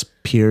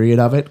longest period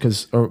of it,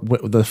 because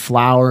the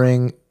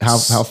flowering,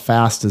 how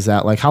fast is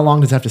that? Like, how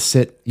long does it have to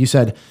sit? You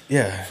said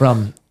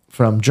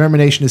from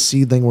germination to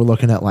seedling, we're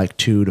looking at like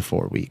 2 to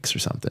 4 weeks or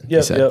something.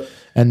 Yep.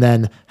 And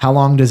then how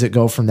long does it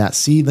go from that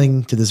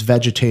seedling to this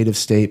vegetative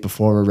state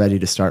before we're ready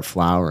to start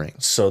flowering?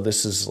 So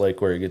this is like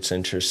where it gets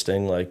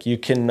interesting. Like you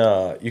can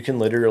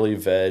literally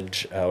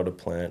veg out a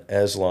plant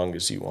as long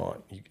as you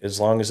want. As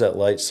long as that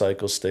light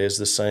cycle stays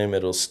the same,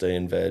 it'll stay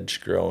in veg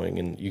growing,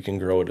 and you can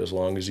grow it as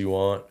long as you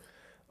want.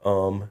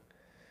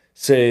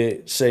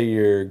 Say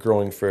you're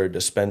growing for a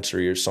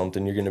dispensary or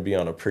something, you're going to be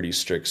on a pretty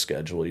strict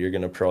schedule. You're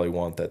going to probably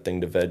want that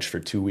thing to veg for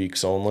 2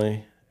 weeks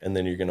only, and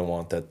then you're going to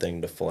want that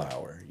thing to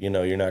flower. You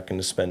know, you're not going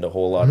to spend a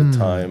whole lot of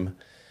time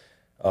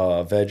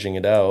vegging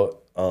it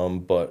out.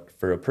 But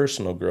for a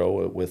personal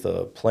grow with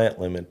a plant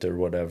limit or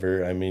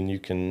whatever, I mean, you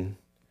can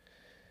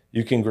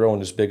grow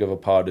in as big of a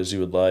pot as you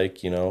would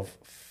like, you know,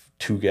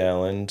 2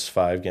 gallons,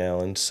 5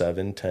 gallons,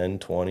 7, 10,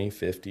 20,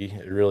 50.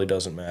 It really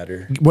doesn't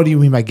matter. What do you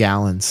mean by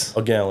gallons?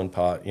 A gallon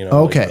pot, you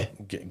know. Okay.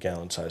 Like a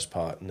gallon-sized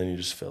pot, and then you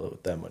just fill it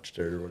with that much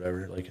dirt or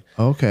whatever. Like,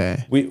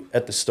 okay. We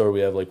at the store we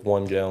have like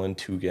 1 gallon,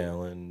 2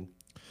 gallon.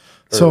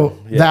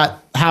 That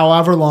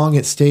however long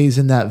it stays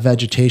in that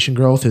vegetation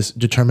growth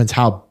determines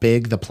how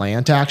big the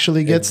plant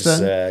actually gets.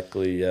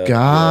 Exactly. Yeah.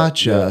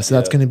 Gotcha. So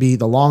that's going to be,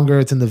 the longer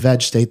it's in the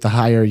veg state, the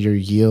higher your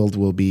yield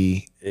will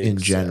be in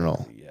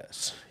general.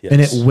 Yes. And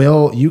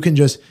you can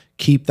just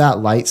keep that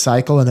light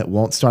cycle and it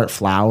won't start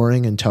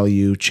flowering until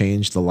you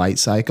change the light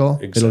cycle.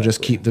 Exactly. It'll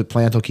just the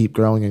plant will keep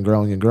growing and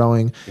growing and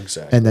growing.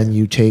 Exactly. And then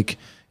you take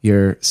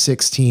your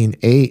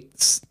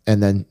 16/8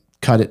 and then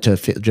cut it to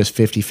just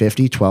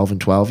 50/50, 12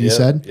 and 12, you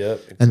said? Yep.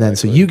 Exactly. And then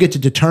so you get to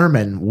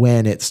determine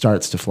when it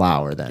starts to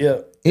flower then.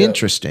 Yep.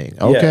 Interesting.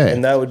 Okay. Yeah,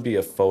 and that would be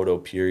a photo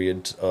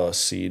period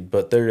seed,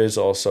 but there is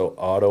also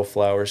auto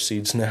flower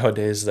seeds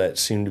nowadays that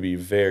seem to be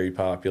very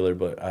popular,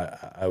 but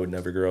I would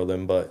never grow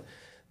them. But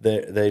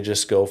they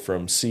just go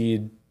from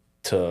seed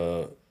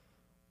to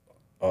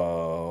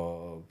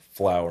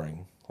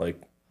flowering,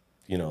 like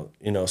you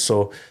know.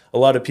 So a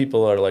lot of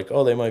people are like,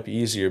 oh, they might be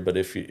easier, but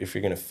if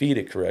you're gonna feed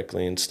it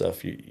correctly and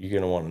stuff, you're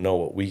gonna want to know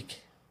what week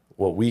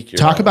you're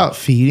Talk on. about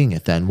feeding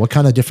it then. What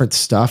kind of different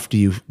stuff do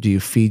you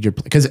feed your,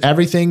 because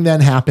everything then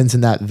happens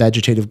in that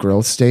vegetative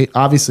growth state.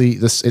 Obviously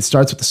it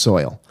starts with the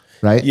soil,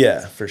 right?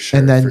 Yeah, for sure.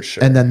 And then for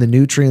sure. and then the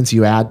nutrients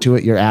you add to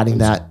it, you're adding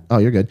that. Oh,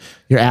 you're good.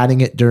 You're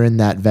adding it during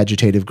that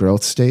vegetative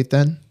growth state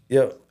then?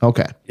 Yep.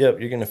 Okay.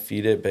 Yep, you're gonna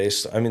feed it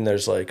based. I mean,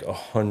 there's like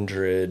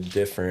 100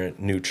 different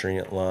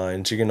nutrient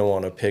lines. You're gonna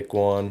want to pick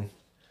one.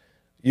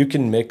 You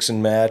can mix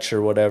and match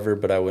or whatever,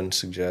 but I wouldn't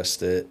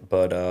suggest it.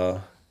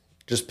 But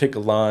just pick a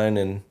line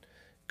and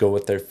go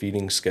with their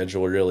feeding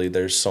schedule. Really,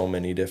 there's so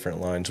many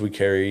different lines. We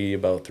carry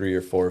about 3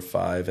 or 4 or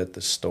 5 at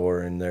the store,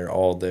 and they're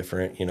all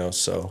different. You know,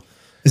 so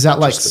is that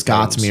like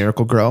Scott's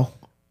Miracle Grow?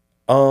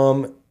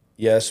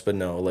 Yes, but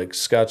no. Like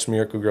Scott's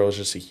Miracle Grow is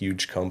just a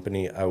huge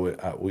company.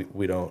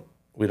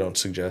 We don't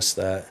suggest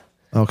that.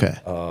 Okay.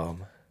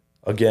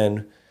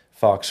 Again,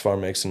 Fox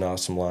Farm makes an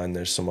awesome line.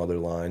 There's some other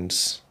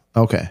lines.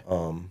 Okay.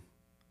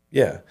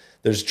 Yeah,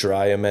 there's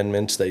dry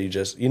amendments that you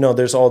just,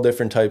 there's all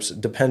different types. It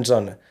depends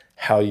on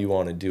how you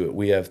want to do it.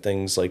 We have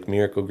things like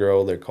Miracle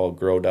Grow. They're called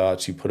Grow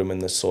Dots. You put them in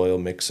the soil,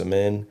 mix them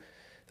in.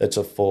 That's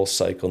a full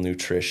cycle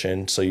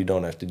nutrition, so you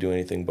don't have to do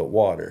anything but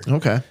water.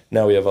 Okay.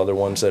 Now we have other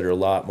ones that are a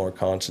lot more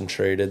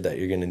concentrated that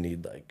you're going to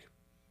need like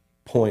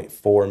 0.4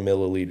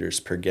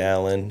 milliliters per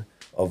gallon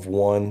of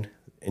one,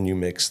 and you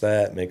mix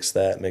that,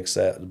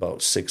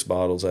 about 6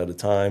 bottles at a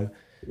time.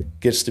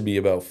 Gets to be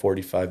about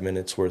 45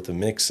 minutes worth of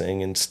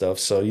mixing and stuff.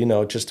 So,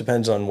 it just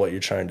depends on what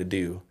you're trying to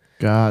do.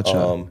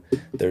 Gotcha.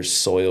 There's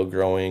soil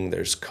growing,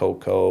 there's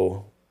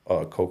cocoa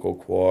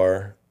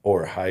coir,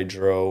 or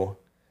hydro,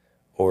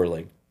 or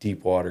like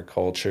deep water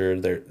culture.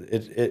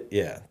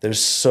 There's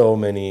so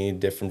many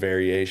different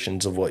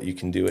variations of what you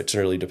can do. It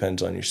really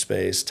depends on your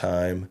space,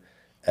 time,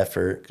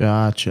 effort.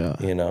 Gotcha.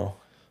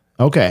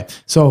 Okay.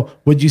 So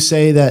would you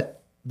say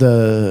that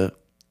the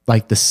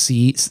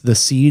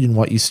seed and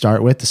what you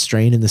start with, the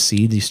strain and the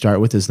seed you start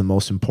with, is the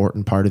most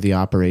important part of the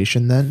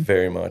operation then?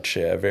 Very much,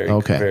 yeah.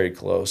 Very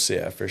close,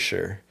 yeah, for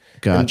sure.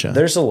 Gotcha. And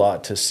there's a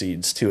lot to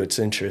seeds too. It's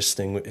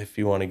interesting if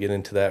you want to get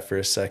into that for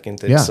a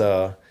second. It's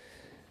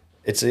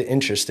it's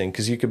interesting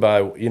because you could buy,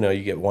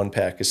 you get one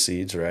pack of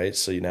seeds, right?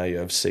 So now you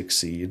have 6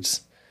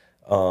 seeds.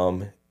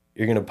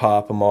 You're going to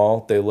pop them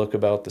all. They look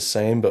about the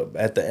same, but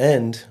at the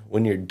end,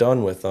 when you're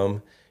done with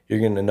them, you're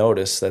going to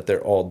notice that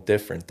they're all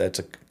different.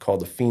 That's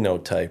called a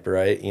phenotype,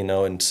 right?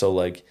 And so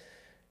like,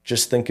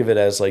 just think of it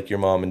as like your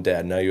mom and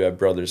dad. Now you have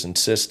brothers and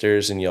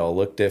sisters and y'all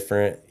look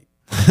different.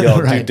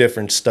 Y'all do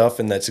different stuff,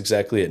 and that's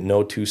exactly it.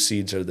 No 2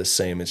 seeds are the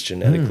same. It's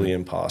genetically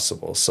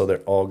impossible. So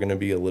they're all going to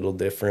be a little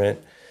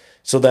different.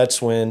 So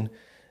that's when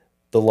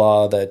the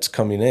law that's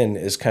coming in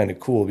is kind of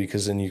cool,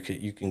 because then you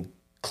can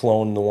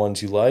clone the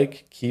ones you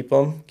like, keep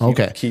them.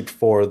 Keep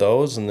 4 of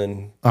those, and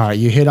then all right.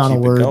 You hit on a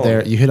word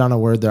there. You hit on a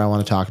word there I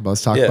want to talk about.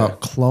 Let's talk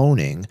about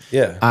cloning.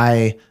 Yeah.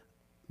 I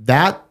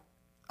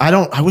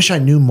wish I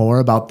knew more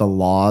about the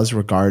laws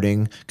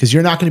regarding, because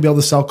you're not going to be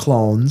able to sell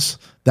clones.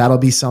 That'll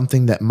be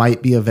something that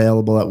might be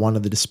available at one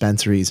of the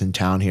dispensaries in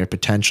town here,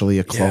 potentially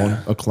a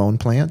clone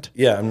plant.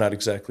 Yeah, I'm not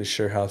exactly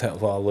sure how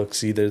that law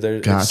looks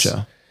either.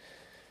 Gotcha.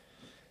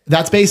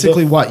 That's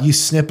basically what you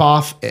snip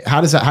off.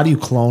 How do you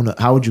clone?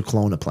 How would you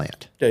clone a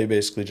plant? Yeah, you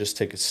basically just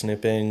take a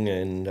snipping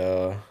and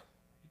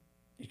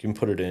you can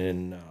put it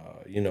in.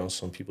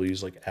 Some people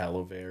use like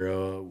aloe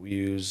vera. We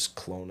use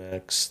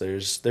Clonex.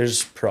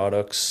 There's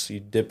products. You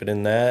dip it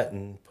in that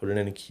and put it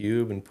in a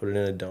cube and put it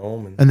in a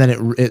dome, and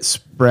then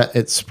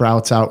it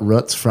sprouts out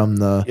roots from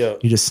the. Yep.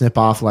 You just snip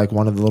off like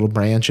one of the little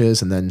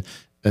branches and then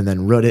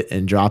root it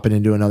and drop it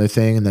into another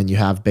thing, and then you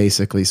have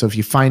basically. So if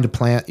you find a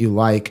plant you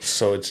like,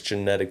 so it's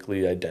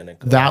genetically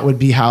identical. That would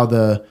be how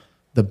the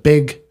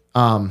big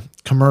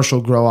commercial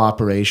grow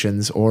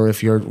operations, or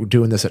if you're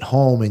doing this at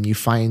home and you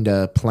find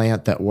a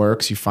plant that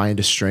works, you find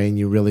a strain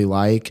you really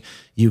like,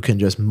 you can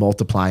just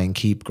multiply and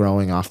keep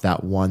growing off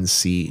that one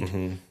seed.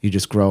 Mm-hmm. You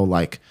just grow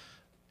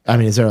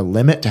is there a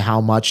limit to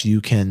how much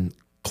you can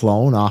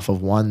clone off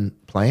of one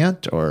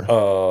plant,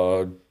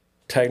 or?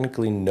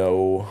 Technically,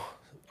 no.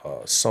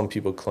 Some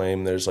people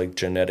claim there's like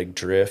genetic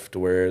drift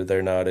where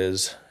they're not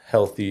as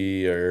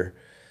healthy, or,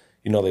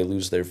 they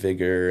lose their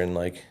vigor and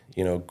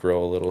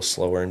grow a little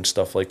slower and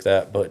stuff like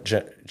that. But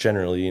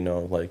generally,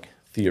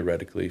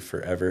 theoretically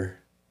forever,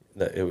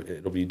 that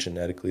it'll be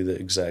genetically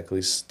exactly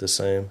the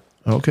same.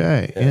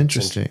 Okay. Yeah,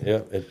 interesting.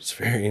 It's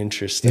very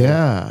interesting.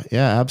 Yeah,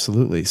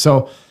 absolutely.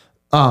 So,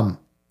 and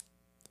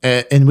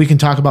we can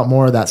talk about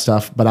more of that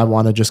stuff, but I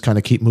want to just kind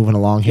of keep moving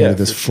along here to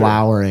this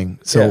flowering.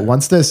 So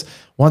once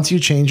you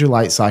change your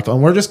light cycle,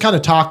 and we're just kind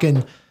of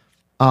talking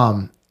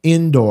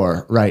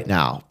indoor right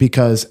now,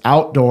 because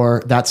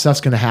outdoor, that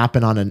stuff's going to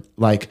happen on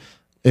like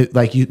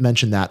you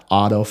mentioned, that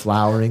auto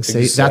flowering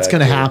state. Exactly. That's going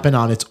to happen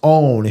on its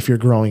own if you're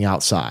growing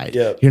outside.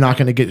 Yep. You're not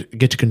going to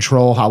get to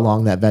control how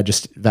long that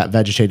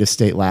vegetative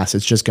state lasts.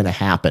 It's just going to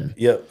happen.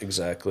 Yep,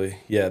 exactly.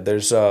 Yeah,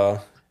 there's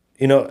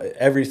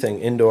everything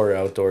indoor,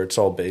 outdoor, it's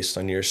all based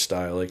on your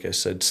style. Like I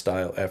said,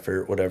 style,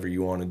 effort, whatever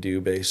you want to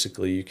do.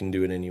 Basically, you can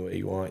do it any way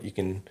you want. You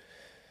can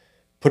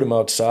put them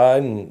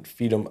outside and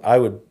feed them. I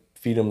would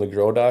feed them the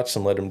grow dots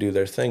and let them do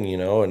their thing,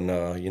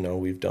 and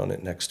we've done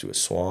it next to a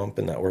swamp,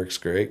 and that works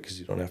great because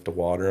you don't have to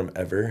water them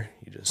ever.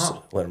 You just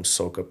let them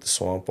soak up the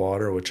swamp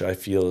water, which I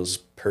feel is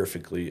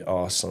perfectly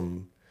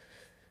awesome.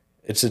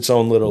 It's its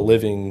own little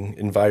living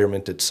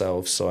environment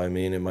itself. So,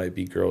 it might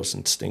be gross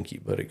and stinky,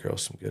 but it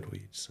grows some good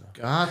weeds. So.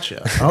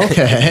 Gotcha.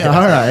 Okay.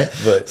 All right.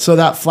 So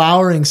that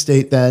flowering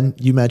state, then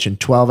you mentioned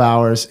 12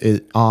 hours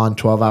on,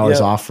 12 hours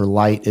off for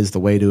light is the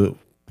way to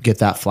get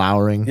that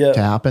flowering to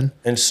happen.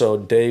 And so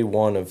day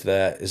 1 of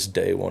that is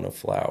day 1 of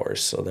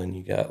flowers. So then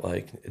you got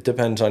it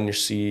depends on your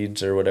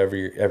seeds or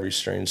whatever. Every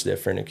strain's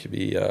different. It could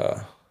be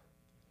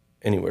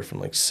anywhere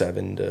from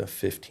 7 to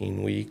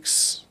 15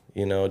 weeks.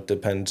 It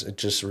depends. It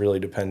just really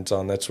depends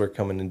on. That's where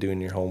coming and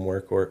doing your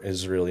homework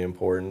is really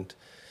important,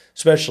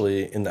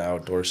 especially in the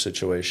outdoor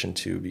situation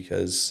too,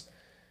 because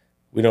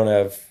we don't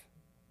have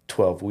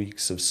 12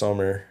 weeks of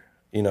summer.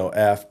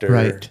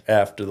 After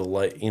the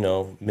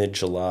light.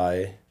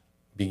 Mid-July,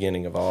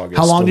 beginning of August.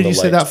 How long did you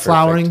say that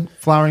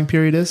flowering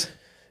period is?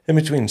 In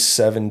between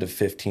 7 to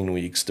 15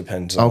 weeks,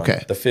 depends on.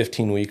 Okay. The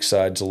 15-week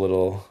side's a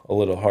little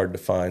hard to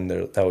find.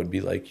 That would be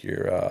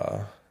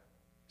your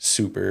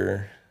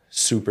super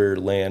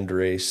land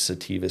race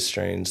sativa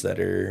strains that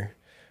are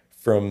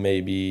from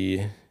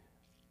maybe,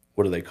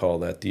 what do they call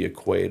that? The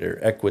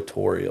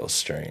equatorial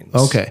strains.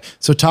 Okay.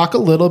 So talk a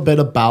little bit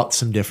about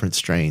some different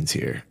strains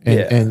here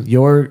and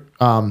your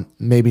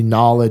maybe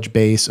knowledge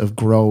base of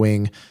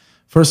growing.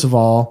 First of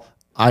all,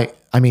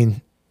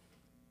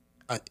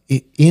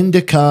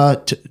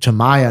 indica, to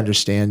my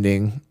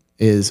understanding,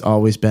 is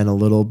always been a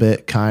little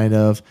bit kind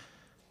of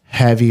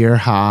heavier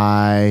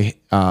high,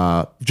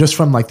 just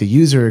from the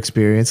user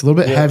experience, a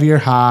little bit heavier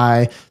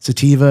high.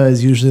 Sativa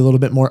is usually a little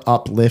bit more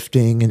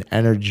uplifting and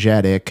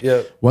energetic.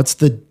 Yeah. What's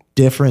the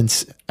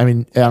difference? I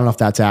don't know if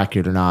that's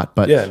accurate or not,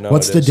 but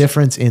what's the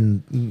difference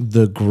in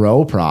the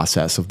grow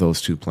process of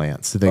those two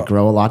plants? Do they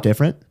grow a lot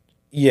different?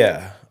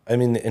 Yeah. The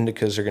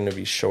indicas are going to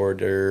be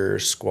shorter,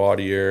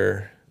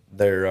 squattier.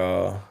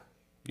 They're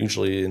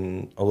usually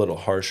in a little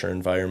harsher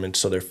environment,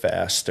 so they're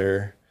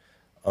faster.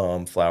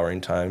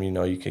 Flowering time,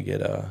 you could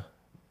get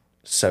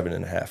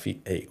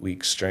 7.5, 8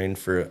 week strain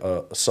for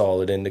a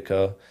solid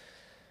indica.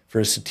 For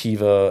a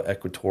sativa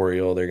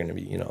equatorial, they're going to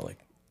be, you know, like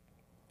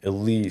at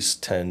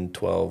least 10,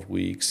 12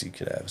 weeks. You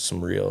could have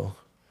some real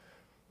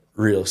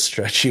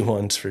stretchy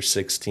ones for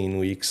 16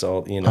 weeks.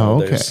 All, you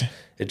know, okay.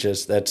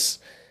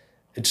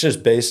 It's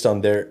just based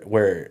on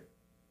where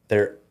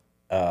they're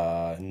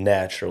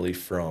naturally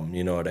from,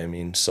 you know what I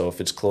mean? So if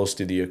it's close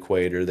to the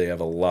equator, they have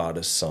a lot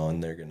of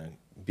sun, they're going to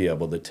be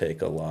able to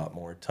take a lot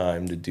more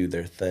time to do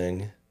their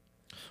thing.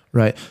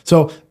 Right.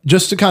 So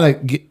just to kind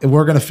of,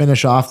 we're going to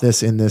finish off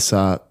this in this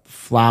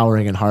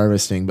flowering and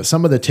harvesting, but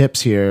some of the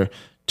tips here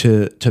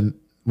to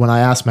when I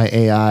ask my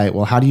AI,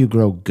 well, how do you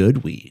grow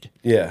good weed?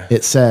 Yeah.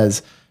 It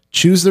says,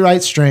 choose the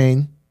right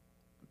strain,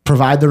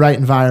 provide the right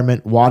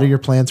environment, water your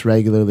plants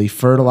regularly,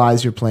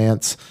 fertilize your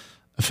plants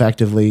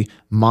effectively,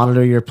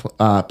 monitor your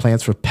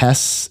plants for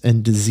pests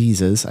and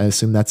diseases. I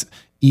assume that's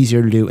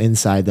easier to do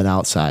inside than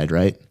outside,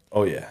 right?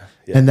 Oh, yeah.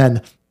 Yeah. And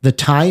then the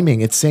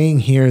timing, it's saying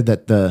here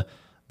that the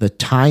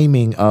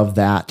timing of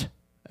that,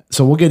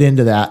 so we'll get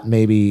into that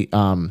maybe.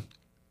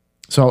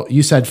 So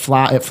you said it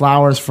can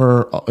flower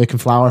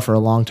for a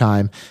long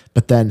time,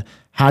 but then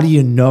how do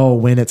you know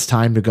when it's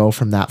time to go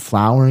from that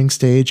flowering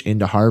stage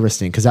into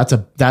harvesting? Because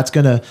that's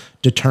going to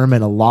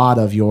determine a lot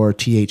of your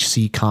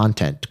THC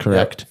content,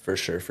 correct? Yep,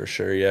 for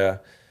sure, yeah.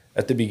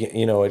 At the beginning,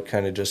 you know, it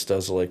kind of just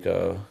does like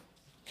a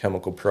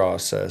chemical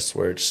process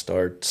where it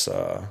starts,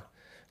 not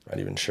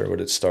even sure what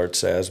it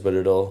starts as, but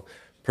it'll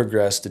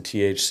progress to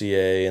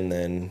THCA, and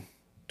then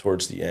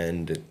towards the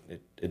end,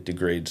 it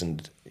degrades,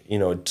 and, you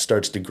know, it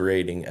starts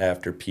degrading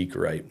after peak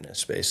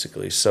ripeness,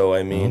 basically. So,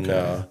 I mean,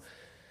 Okay.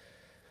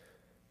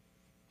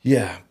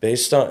 Yeah,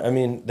 there's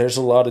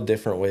a lot of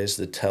different ways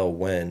to tell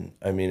when.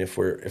 I mean, if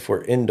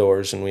we're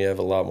indoors and we have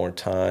a lot more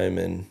time,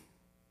 and,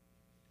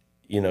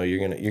 you know,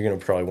 you're gonna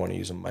probably want to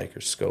use a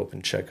microscope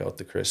and check out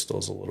the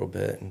crystals a little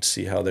bit and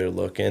see how they're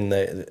looking.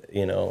 They,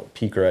 you know,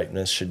 peak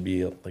ripeness should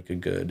be like a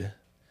good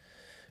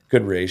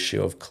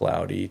ratio of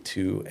cloudy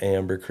to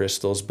amber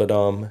crystals. But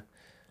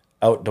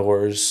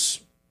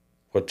outdoors,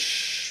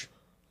 which,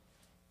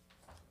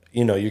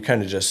 you know, you're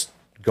kind of just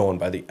going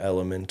by the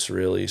elements,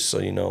 really. So,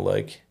 you know,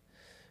 like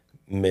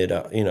you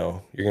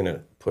know, you're going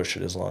to push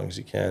it as long as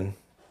you can.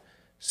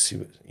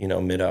 See, you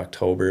know,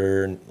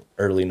 mid-October,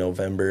 early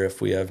November, if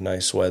we have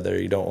nice weather.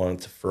 You don't want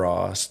it to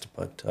frost,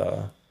 but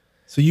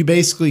So you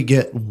basically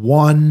get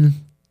one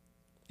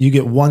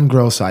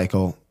grow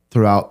cycle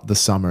throughout the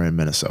summer in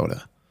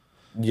Minnesota.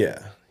 yeah.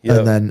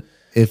 And then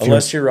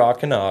Unless you're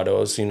rocking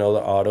autos, you know,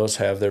 the autos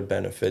have their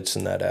benefits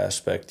in that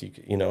aspect.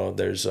 You know,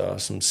 there's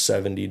some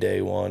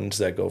 70-day ones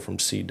that go from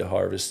seed to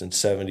harvest in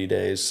 70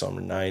 days. Some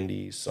are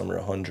 90, some are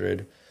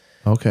 100.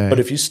 Okay. But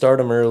if you start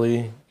them early,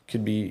 you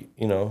could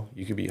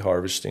be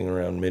harvesting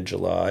around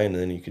mid-July, and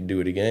then you could do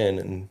it again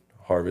and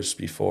harvest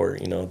before,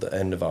 you know, the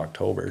end of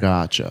October.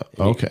 Gotcha.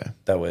 Okay.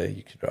 That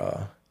way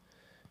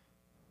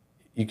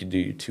you could do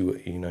your two,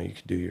 you know, you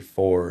could do your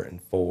 4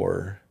 and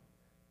 4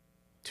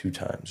 2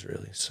 times,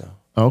 really. So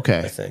Okay.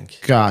 I think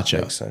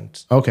Gotcha. makes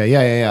sense. Okay.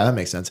 Yeah. That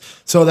makes sense.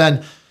 So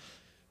then,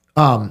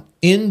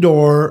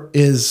 indoor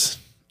is,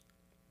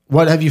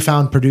 what have you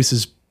found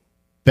produces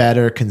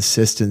better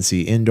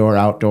consistency? Indoor,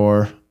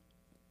 outdoor?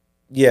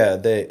 Yeah,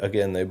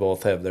 they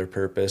both have their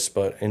purpose,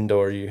 but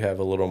indoor you have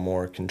a little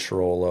more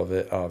control of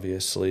it.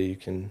 Obviously, you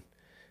can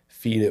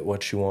feed it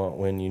what you want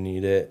when you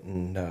need it,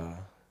 and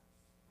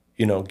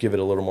you know, give it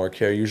a little more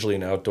care. Usually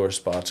an outdoor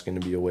spot's going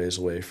to be a ways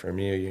away from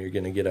you. You're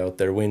going to get out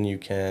there when you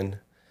can,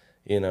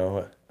 you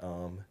know.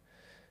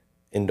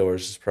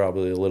 Indoors is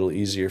probably a little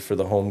easier for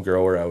the home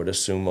grower, I would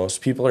assume.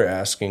 Most people are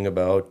asking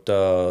about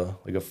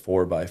like a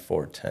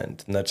 4x4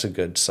 tent, and that's a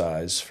good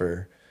size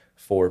for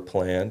 4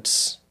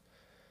 plants.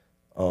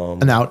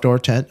 An outdoor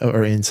tent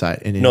or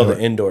inside? No, the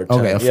indoor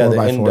tent. Okay, a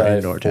 4x4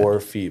 indoor tent. 4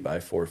 feet by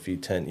 4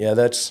 feet tent. Yeah,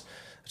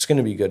 it's going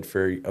to be good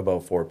for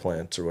about 4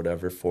 plants or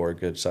whatever, 4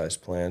 good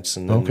sized plants.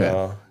 And then,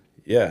 Okay.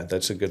 Yeah,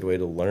 that's a good way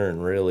to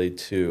learn, really,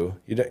 too.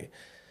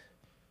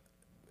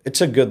 It's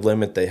a good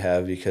limit they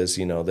have, because,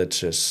 you know, that's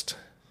just,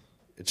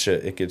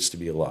 it gets to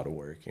be a lot of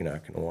work. You're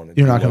not going to want to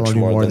do much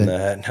more than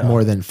that. No.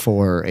 More than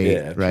 4 or 8,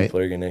 Yeah, right? people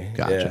are going to.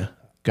 Gotcha. Yeah.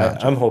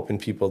 Gotcha. I'm hoping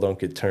people don't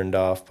get turned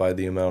off by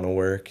the amount of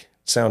work.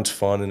 It sounds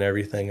fun and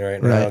everything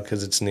right now Right.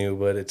 because it's new,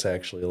 but it's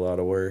actually a lot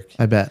of work.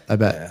 I bet.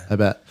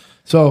 Yeah.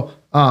 So,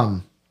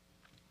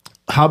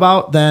 how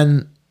about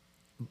then,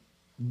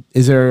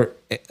 is there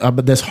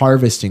this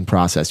harvesting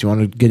process? You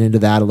want to get into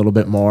that a little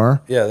bit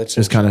more? Yeah, that's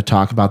Just kind of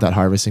talk about that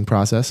harvesting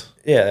process.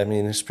 Yeah, I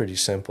mean, it's pretty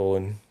simple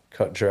and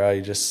cut dry.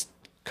 You just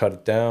cut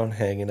it down,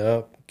 hang it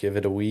up, give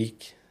it a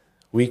week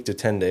to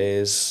 10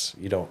 days.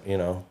 You don't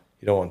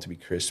want it to be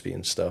crispy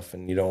and stuff,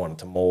 and you don't want it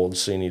to mold,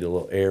 so you need a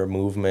little air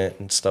movement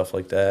and stuff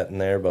like that in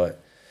there.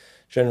 But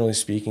generally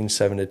speaking,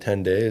 7 to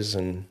 10 days,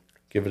 and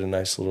give it a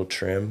nice little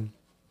trim.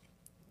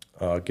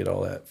 Get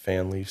all that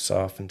fan leaves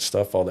off and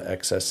stuff, all the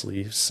excess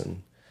leaves,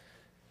 and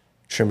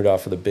trim it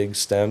off of the big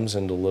stems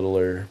into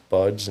littler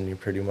buds, and you're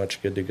pretty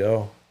much good to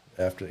go.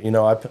 After, you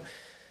know, and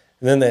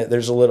then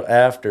there's a little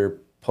after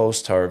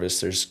post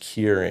harvest. There's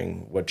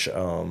curing, which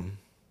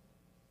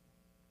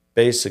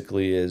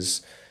basically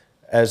is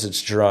as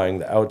it's drying,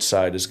 the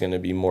outside is going to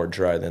be more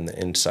dry than the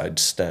inside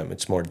stem.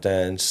 It's more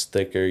dense,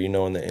 thicker, in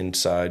the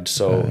inside.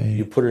 So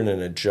you put it in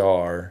a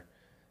jar,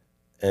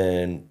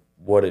 and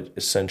what it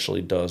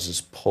essentially does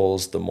is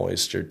pulls the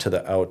moisture to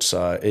the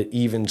outside. It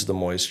evens the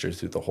moisture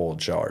through the whole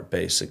jar,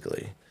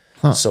 basically.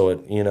 So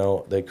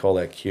it, they call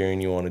that curing.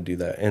 You want to do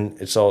that, and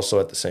it's also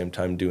at the same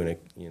time doing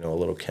a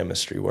little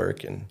chemistry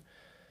work. And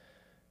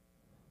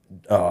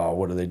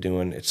what are they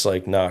doing? It's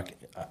like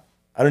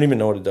I don't even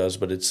know what it does,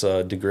 but it's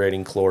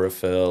degrading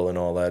chlorophyll and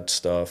all that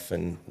stuff,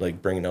 and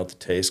like bringing out the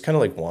taste, kind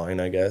of like wine,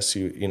 I guess.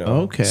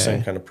 Okay.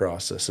 Same kind of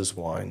process as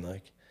wine.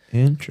 Like,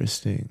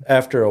 interesting.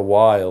 after a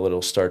while,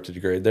 it'll start to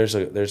degrade. There's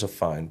a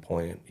fine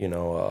point.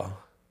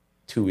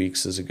 2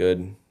 weeks is a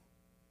good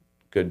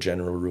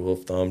general rule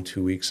of thumb.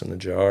 2 weeks in the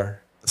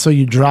jar. So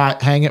you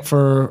hang it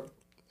for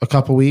a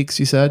couple weeks,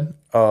 you said?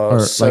 Or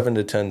 7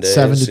 to 10 days.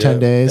 7 to 10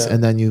 days,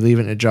 and then you leave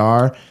it in a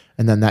jar,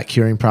 and then that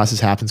curing process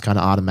happens kind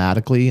of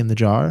automatically in the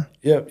jar?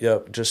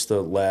 Yep. Just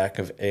the lack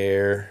of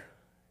air.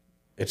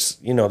 It's,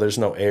 there's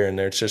no air in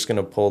there. It's just going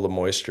to pull the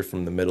moisture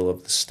from the middle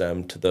of the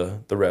stem to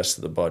the rest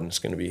of the bud, and it's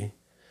going to be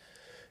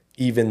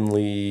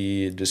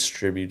evenly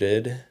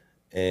distributed.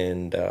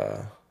 And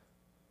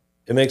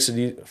it makes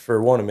it,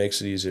 for one, it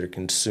makes it easier to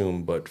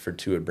consume, but for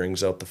two, it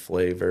brings out the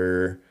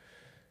flavor.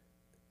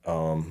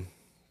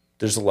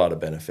 There's a lot of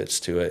benefits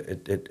to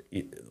it.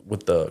 It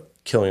with the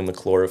killing the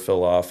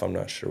chlorophyll off. I'm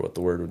not sure what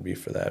the word would be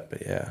for that,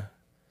 but yeah.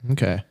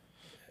 Okay.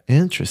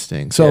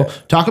 Interesting. So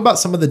talk about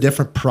some of the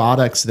different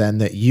products then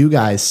that you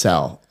guys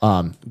sell.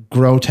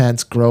 Grow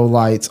tents, grow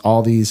lights,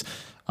 all these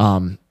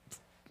and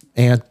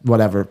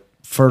whatever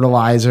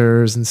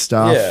fertilizers and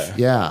stuff.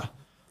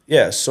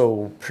 Yeah.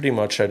 So pretty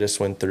much I just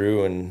went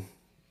through and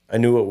I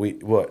knew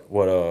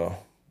what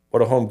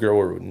a home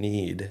grower would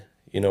need,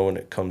 when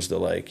it comes to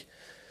like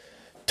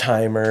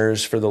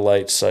timers for the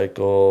light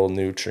cycle,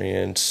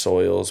 nutrients,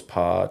 soils,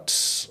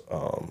 pots,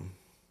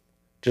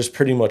 just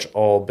pretty much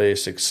all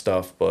basic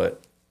stuff,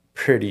 but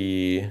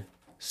pretty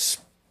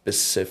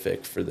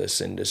specific for this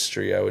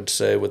industry, I would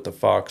say, with the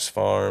Fox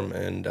Farm.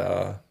 And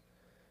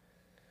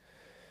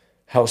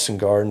House and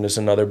Garden is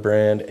another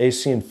brand.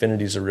 AC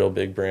Infinity is a real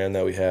big brand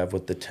that we have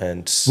with the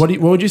tents. What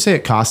would you say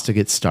it costs to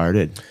get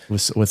started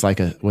with like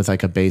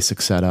a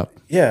basic setup?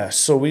 Yeah,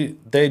 so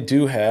they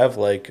do have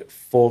like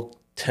full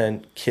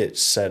tent kit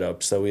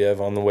setups that we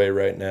have on the way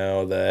right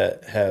now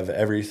that have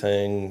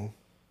everything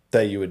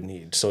that you would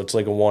need. So it's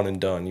like a one and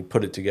done. You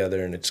put it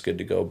together and it's good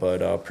to go.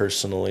 But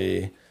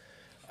personally,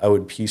 I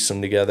would piece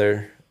them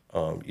together.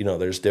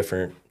 There's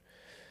different.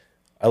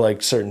 I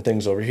like certain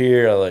things over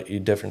here. I like a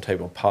different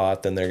type of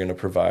pot than they're going to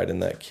provide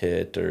in that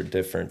kit, or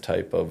different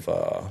type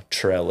of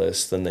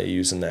trellis than they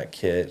use in that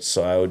kit.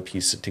 So I would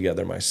piece it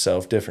together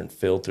myself. Different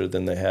filter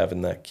than they have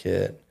in that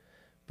kit.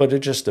 But it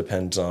just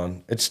depends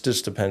on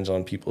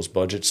people's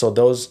budget. So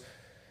those,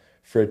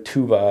 for a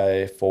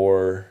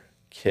 2x4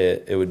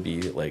 kit, it would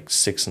be like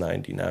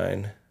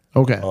 $6.99.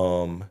 Okay.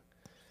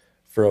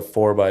 For a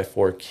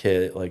 4x4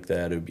 kit like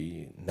that, it would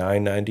be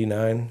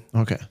 $9.99.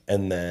 Okay.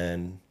 And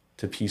then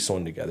to piece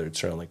one together,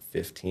 it's around like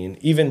 $15.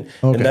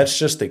 And that's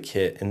just the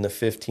kit, and the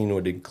 $15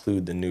 would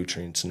include the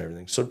nutrients and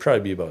everything. So it'd probably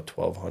be about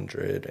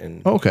 $1,200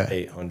 and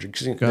 $800,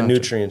 because the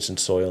nutrients and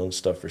soil and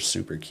stuff are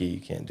super key.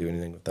 You can't do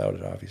anything without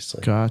it,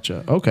 obviously.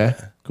 Gotcha. Okay.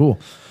 Cool.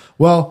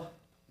 Well,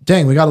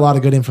 dang, we got a lot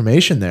of good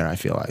information there. I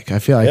feel like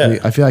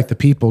the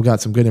people got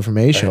some good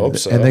information. I hope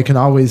so. And they can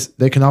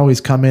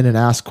always come in and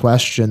ask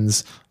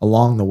questions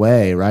along the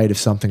way, right? If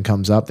something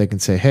comes up, they can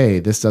say, "Hey,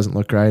 this doesn't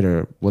look right,"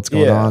 or "What's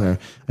going on?" Or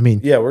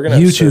we're gonna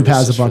YouTube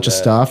has a bunch of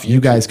stuff.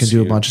 You guys can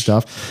do a bunch of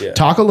stuff. Yeah.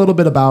 Talk a little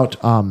bit about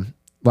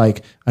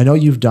like, I know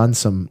you've done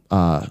some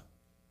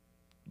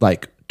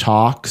like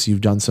talks,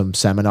 you've done some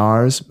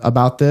seminars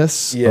about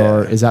this,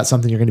 or is that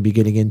something you're going to be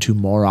getting into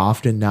more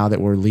often now that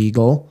we're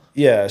legal?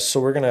 Yeah, so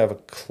we're gonna have a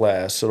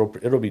class.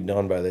 It'll be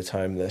done by the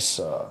time this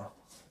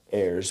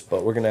airs,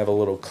 but we're gonna have a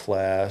little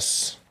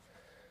class.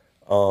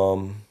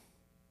 Because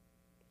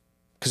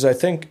I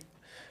think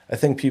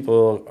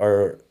people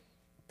are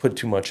put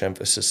too much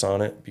emphasis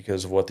on it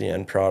because of what the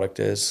end product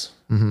is.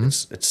 Mm-hmm.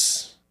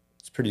 It's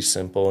pretty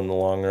simple in the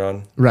long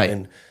run, right?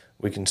 And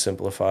we can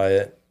simplify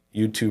it.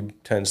 YouTube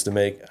tends to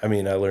make. I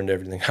learned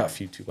everything off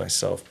YouTube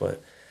myself,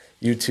 but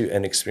YouTube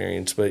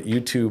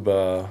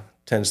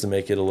tends to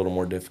make it a little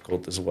more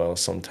difficult as well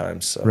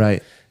sometimes. So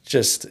right.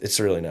 It's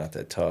really not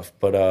that tough.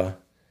 But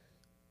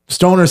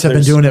stoners have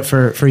been doing it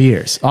for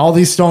years. All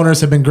these stoners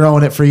have been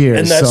growing it for years.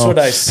 And that's what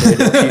I say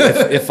to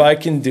people. If I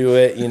can do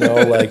it,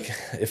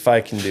 if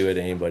I can do it,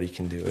 anybody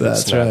can do it.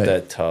 It's not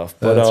that tough.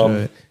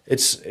 But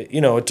it's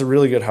a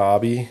really good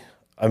hobby.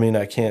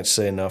 I can't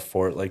say enough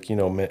for it. Like,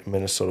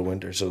 Minnesota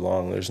winters are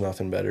long. There's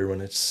nothing better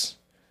when it's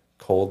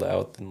cold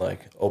out than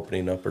like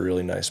opening up a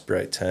really nice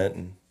bright tent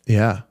and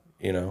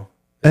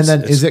And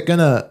then is it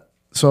gonna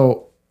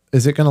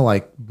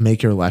like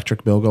make your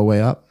electric bill go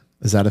way up?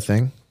 Is that a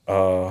thing?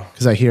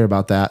 Because I hear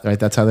about that, right?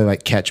 That's how they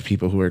like catch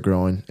people who are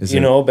growing. Is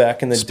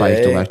Back in the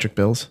spiked day, electric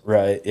bills?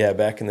 right? Yeah,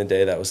 back in the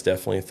day, that was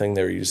definitely a thing.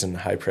 They were using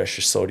high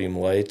pressure sodium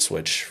lights,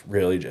 which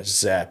really just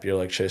zap your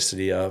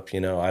electricity up.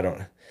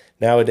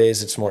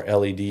 Nowadays it's more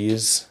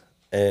LEDs,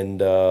 and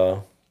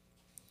they're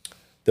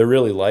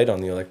really light on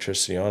the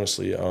electricity.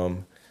 Honestly,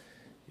 you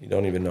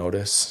don't even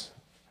notice.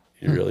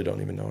 You really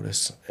don't even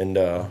notice. And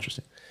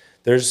Interesting.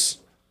 there's,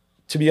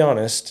 to be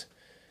honest,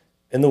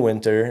 in the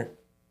winter,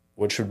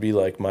 which would be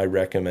like my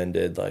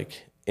recommended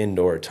like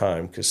indoor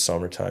time, because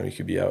summertime you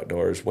could be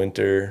outdoors.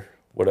 Winter,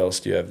 what else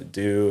do you have to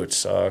do? It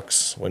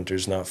sucks.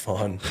 Winter's not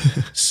fun.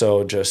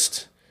 So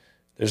just,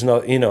 there's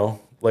no,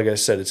 like I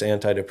said, it's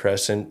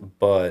antidepressant,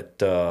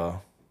 but I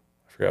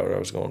forgot where I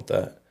was going with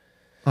that.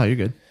 Oh, you're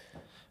good.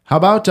 How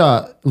about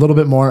a little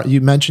bit more?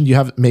 You mentioned you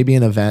have maybe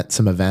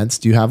some events.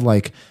 Do you have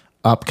like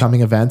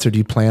upcoming events, or do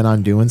you plan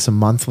on doing some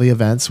monthly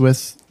events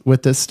with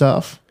this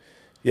stuff?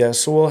 Yeah,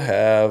 so we'll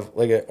have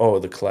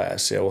the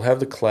class. Yeah, we'll have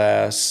the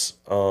class.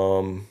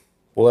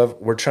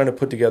 We're trying to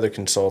put together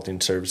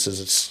consulting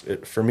services.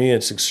 For me,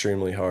 it's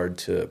extremely hard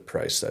to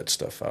price that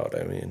stuff out.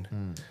 I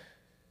mean,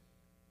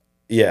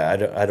 yeah,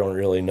 I don't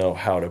really know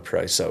how to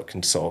price out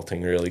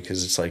consulting really,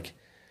 because it's like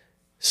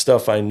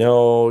stuff I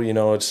know.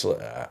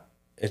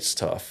 It's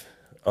tough.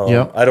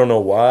 I don't know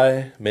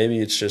why. Maybe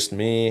it's just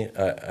me.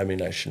 I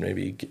mean, I should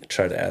maybe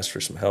try to ask for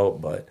some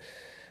help, but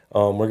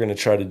we're gonna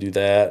try to do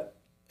that.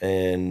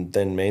 And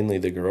then mainly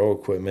the grow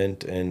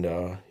equipment, and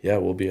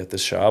we'll be at the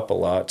shop a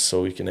lot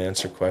so we can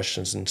answer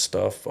questions and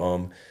stuff.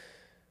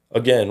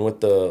 Again, with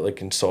the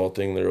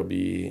consulting, there'll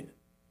be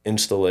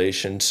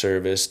installation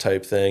service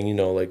type thing,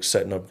 like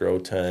setting up grow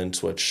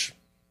tents, which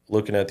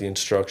looking at the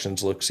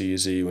instructions looks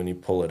easy. When you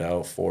pull it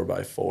out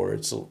 4x4,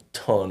 it's a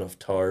ton of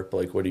tarp.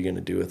 Like, what are you going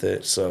to do with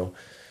it? So,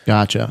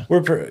 gotcha.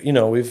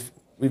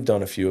 We've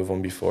done a few of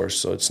them before,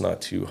 so it's not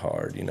too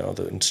hard.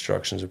 The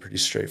instructions are pretty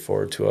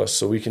straightforward to us,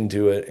 so we can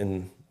do it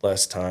in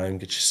less time,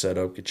 get you set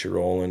up, get you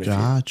rolling.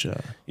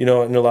 Gotcha.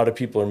 And a lot of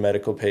people are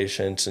medical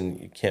patients,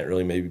 and you can't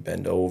really maybe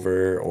bend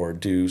over or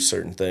do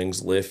certain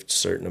things, lift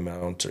certain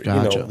amounts, or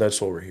Gotcha. that's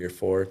what we're here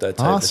for. That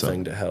type of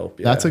thing to help.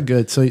 Yeah. That's a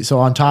good. So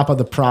on top of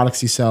the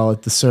products you sell,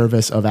 the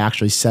service of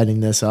actually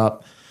setting this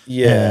up.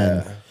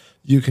 Yeah. And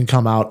you can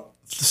come out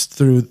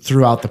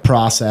throughout the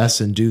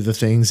process and do the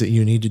things that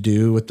you need to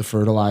do with the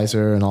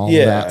fertilizer and all of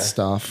that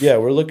stuff. Yeah,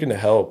 we're looking to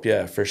help.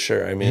 Yeah, for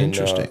sure. I mean,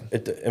 interesting.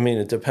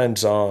 It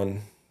depends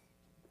on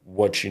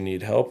what you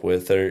need help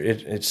with, or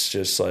it's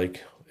just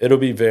like it'll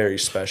be very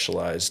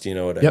specialized. You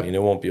know what I mean?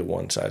 It won't be a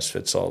one size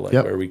fits all.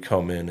 Where we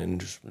come in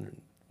and just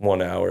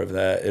 1 hour of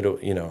that. It'll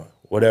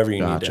whatever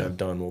you need to have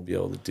done, we'll be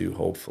able to do.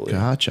 Hopefully.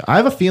 Gotcha. I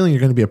have a feeling you're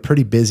going to be a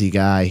pretty busy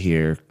guy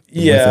here.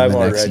 Yeah, I'm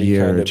already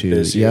kind of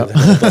busy. Yep.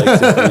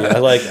 I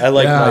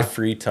like my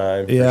free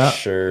time for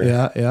sure.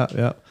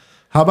 Yeah.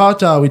 How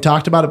about we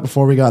talked about it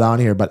before we got on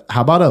here, but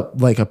how about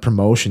a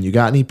promotion? You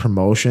got any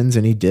promotions,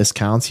 any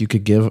discounts you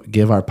could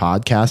give our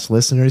podcast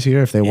listeners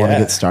here if they want to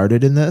get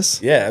started in this?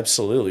 Yeah,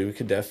 absolutely. We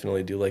could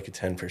definitely do like a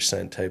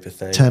 10% type of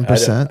thing.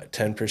 10%?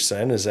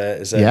 10%? Is that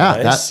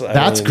nice?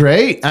 That's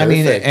great. Perfect. I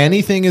mean,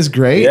 anything is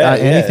great.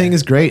 Anything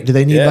is great. Do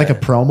they need like a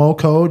promo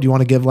code? Do you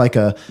want to give like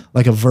a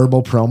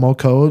verbal promo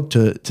code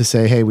to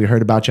say, hey, we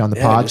heard about you on the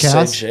podcast?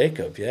 Just say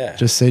Jacob.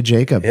 Just say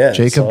Jacob. Yeah,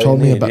 Jacob told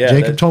me about.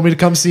 Jacob told me to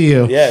come see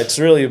you. Yeah, it's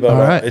really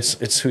about. All right.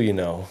 It's who you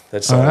know.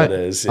 That's all it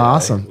is. Yeah,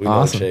 awesome. We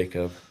know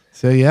Jacob.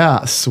 So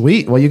yeah,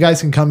 sweet. Well, you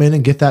guys can come in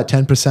and get that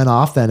 10%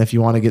 off then if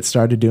you want to get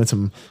started doing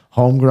some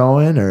home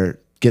growing or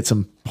get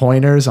some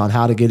pointers on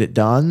how to get it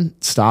done.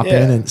 Stop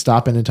in and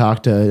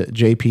talk to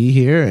JP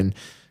here, and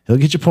he'll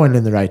get you pointed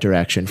in the right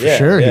direction for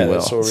sure. He will.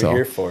 That's what we're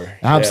here for.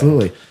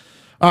 Absolutely. Yeah.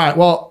 All right.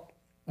 Well,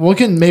 we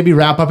can maybe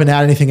wrap up and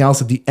add anything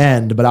else at the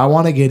end, but I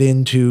want to get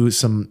into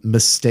some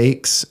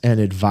mistakes and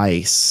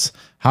advice.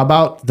 How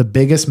about the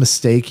biggest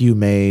mistake you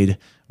made,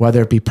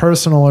 whether it be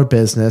personal or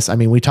business? I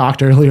mean, we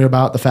talked earlier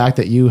about the fact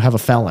that you have a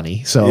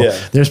felony. So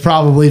there's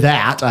probably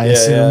that. I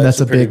assume that's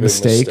a big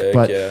mistake.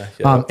 But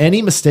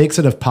any mistakes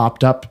that have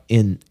popped up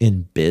in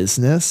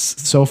business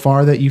so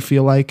far that you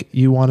feel like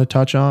you want to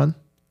touch on?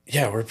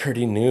 Yeah, we're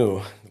pretty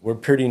new.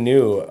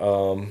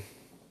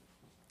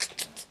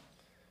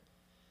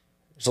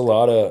 There's a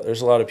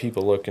lot of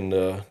people looking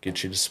to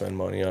get you to spend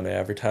money on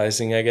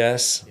advertising, I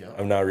guess. Yep.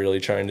 I'm not really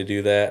trying to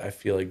do that. I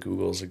feel like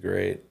Google's a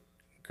great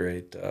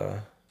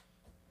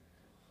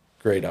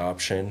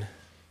option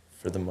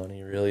for the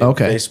money, really.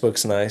 Okay.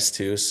 Facebook's nice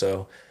too,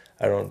 so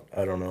I don't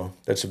know.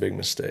 That's a big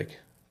mistake.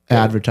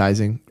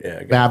 Advertising.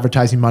 Yeah.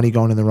 Advertising money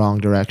going in the wrong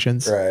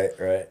directions. Right.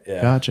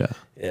 Yeah. Gotcha.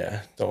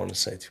 Yeah. Don't want to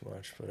say too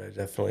much, but I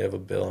definitely have a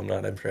bill I'm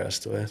not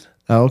impressed with.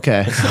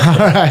 Okay. All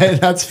right.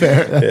 That's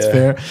fair. That's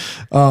fair.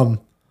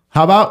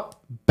 How about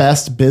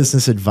best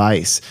business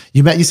advice?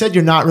 You said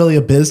you're not really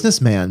a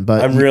businessman,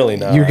 but I'm really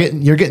not.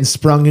 You're getting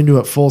sprung into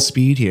it full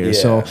speed here. Yeah.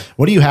 So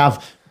what do you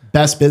have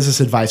best business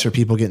advice for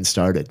people getting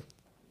started?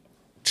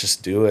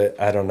 Just do it.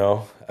 I don't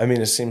know. I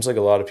mean, it seems like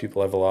a lot of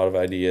people have a lot of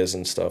ideas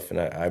and stuff. And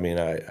I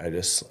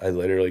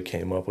literally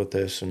came up with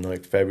this in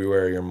like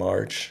February or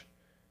March.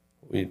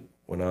 We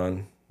went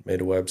on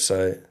made a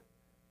website,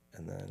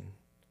 and then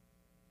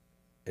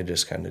it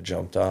just kind of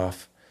jumped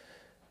off.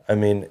 I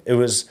mean, it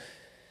was,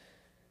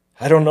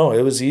 I don't know,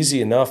 it was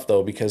easy enough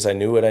though, because I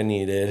knew what I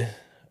needed.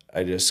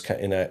 I just,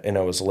 and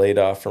I was laid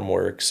off from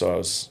work, so I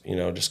was,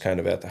 just kind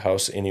of at the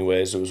house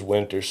anyways. It was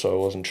winter, so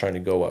I wasn't trying to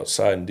go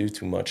outside and do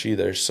too much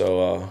either.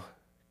 So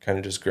kind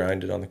of just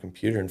grinded on the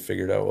computer and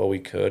figured out what we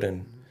could,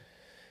 and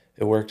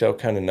it worked out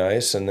kind of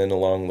nice. And then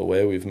along the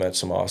way, we've met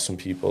some awesome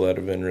people that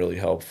have been really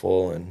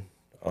helpful, and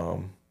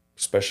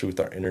especially with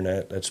our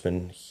internet, that's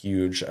been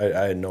huge.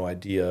 I had no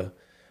idea.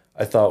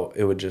 I thought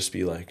it would just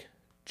be like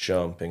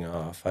jumping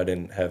off. I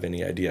didn't have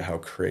any idea how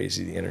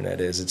crazy the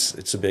internet is.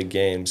 It's a big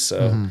game,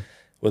 so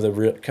with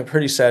a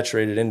pretty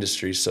saturated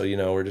industry. So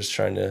we're just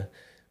trying to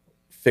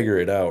figure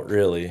it out.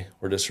 Really,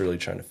 we're just really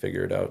trying to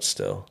figure it out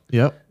still.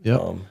 Yep.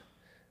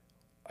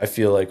 I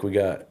feel like we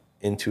got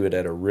into it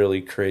at a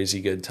really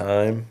crazy good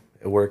time.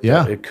 It worked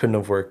out. It couldn't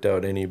have worked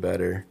out any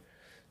better.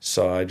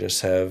 So I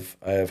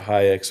have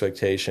high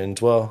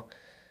expectations. Well,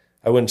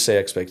 I wouldn't say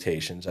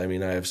expectations. I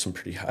mean, I have some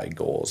pretty high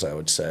goals, I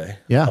would say.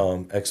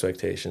 Yeah.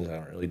 Expectations I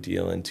don't really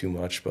deal in too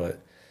much,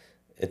 but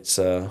it's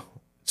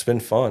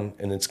been fun,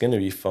 and it's going to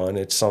be fun.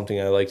 It's something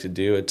I like to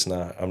do.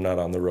 I'm not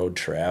on the road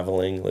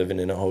traveling, living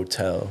in a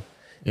hotel.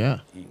 Yeah.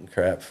 Eating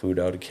crap food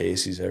out of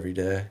Casey's every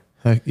day.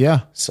 Heck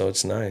yeah. So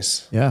it's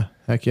nice. Yeah.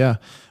 Heck yeah.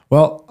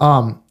 Well,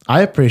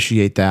 I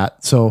appreciate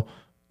that. So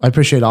I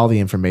appreciate all the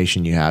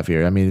information you have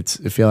here. I mean,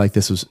 I feel like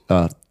this was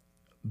a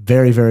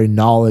very, very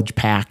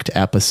knowledge-packed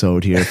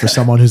episode here for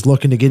someone who's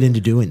looking to get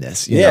into doing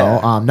this. You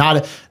know,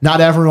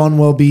 not everyone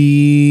will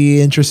be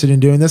interested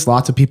in doing this.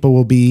 Lots of people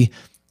will be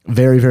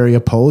very, very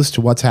opposed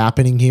to what's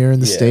happening here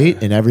in the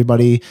state, and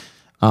everybody.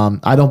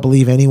 I don't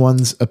believe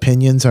anyone's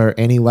opinions are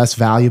any less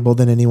valuable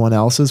than anyone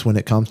else's when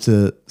it comes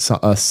to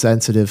a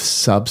sensitive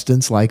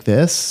substance like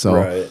this.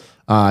 So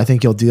I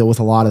think you'll deal with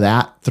a lot of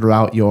that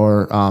throughout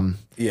your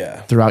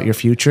throughout your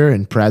future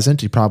and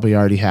present. You probably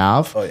already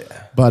have. Oh yeah.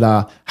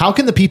 But how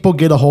can the people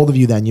get a hold of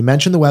you then? You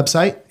mentioned the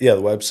website. Yeah,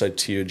 the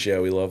website's huge. Yeah,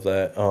 we love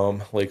that.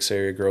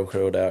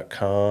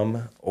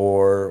 LakesAreaGrowCo.com,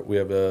 or we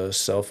have a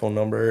cell phone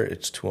number.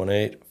 It's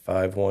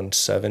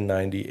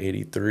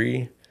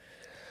 218-517-9083.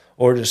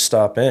 Or just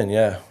stop in.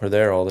 Yeah, we're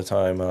there all the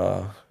time.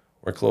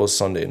 We're closed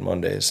Sunday and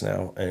Mondays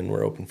now, and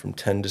we're open from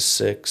 10 to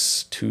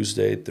 6,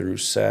 Tuesday through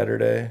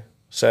Saturday.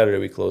 Saturday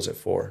we close at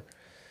 4.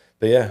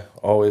 But yeah,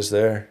 always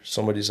there.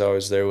 Somebody's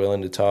always there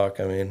willing to talk.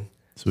 I mean,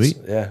 sweet.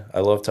 Yeah, I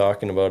love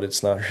talking about it.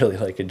 It's not really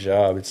like a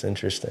job. It's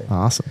interesting.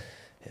 Awesome.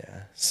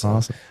 Yeah. So,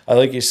 awesome.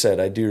 Like you said,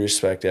 I do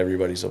respect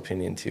everybody's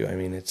opinion too. I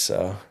mean, it's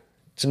an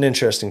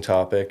interesting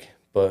topic.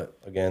 But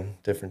again,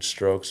 different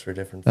strokes for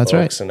different folks.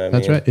 Right. And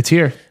That's right. It's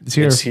here.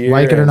 It's here.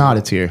 Like it or not,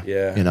 it's here.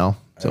 Yeah.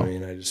 So I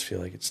mean, I just feel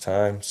like it's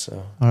time.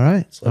 So all right.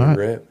 Let's let it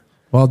rip.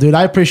 Well, dude,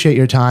 I appreciate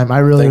your time. I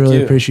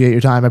really appreciate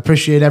your time. I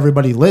appreciate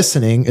everybody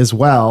listening as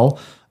well.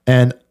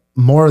 And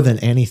more than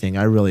anything,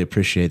 I really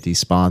appreciate these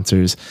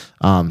sponsors.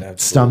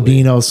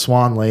 Stumbino,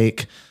 Swan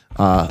Lake,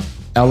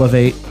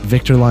 Elevate,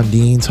 Victor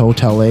Lundine's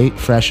Hotel 8,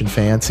 Fresh and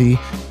Fancy.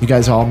 You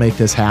guys all make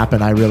this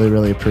happen. I really,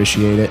 really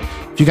appreciate it.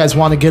 If you guys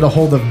want to get a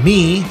hold of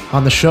me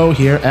on the show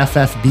here,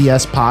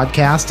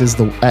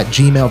 ffbspodcast at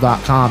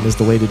gmail.com is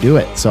the way to do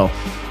it. So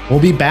we'll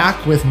be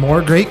back with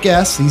more great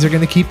guests. These are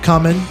going to keep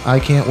coming. I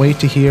can't wait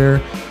to hear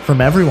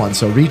from everyone.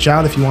 So reach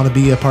out if you want to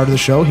be a part of the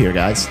show here,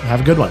 guys. Have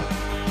a good one.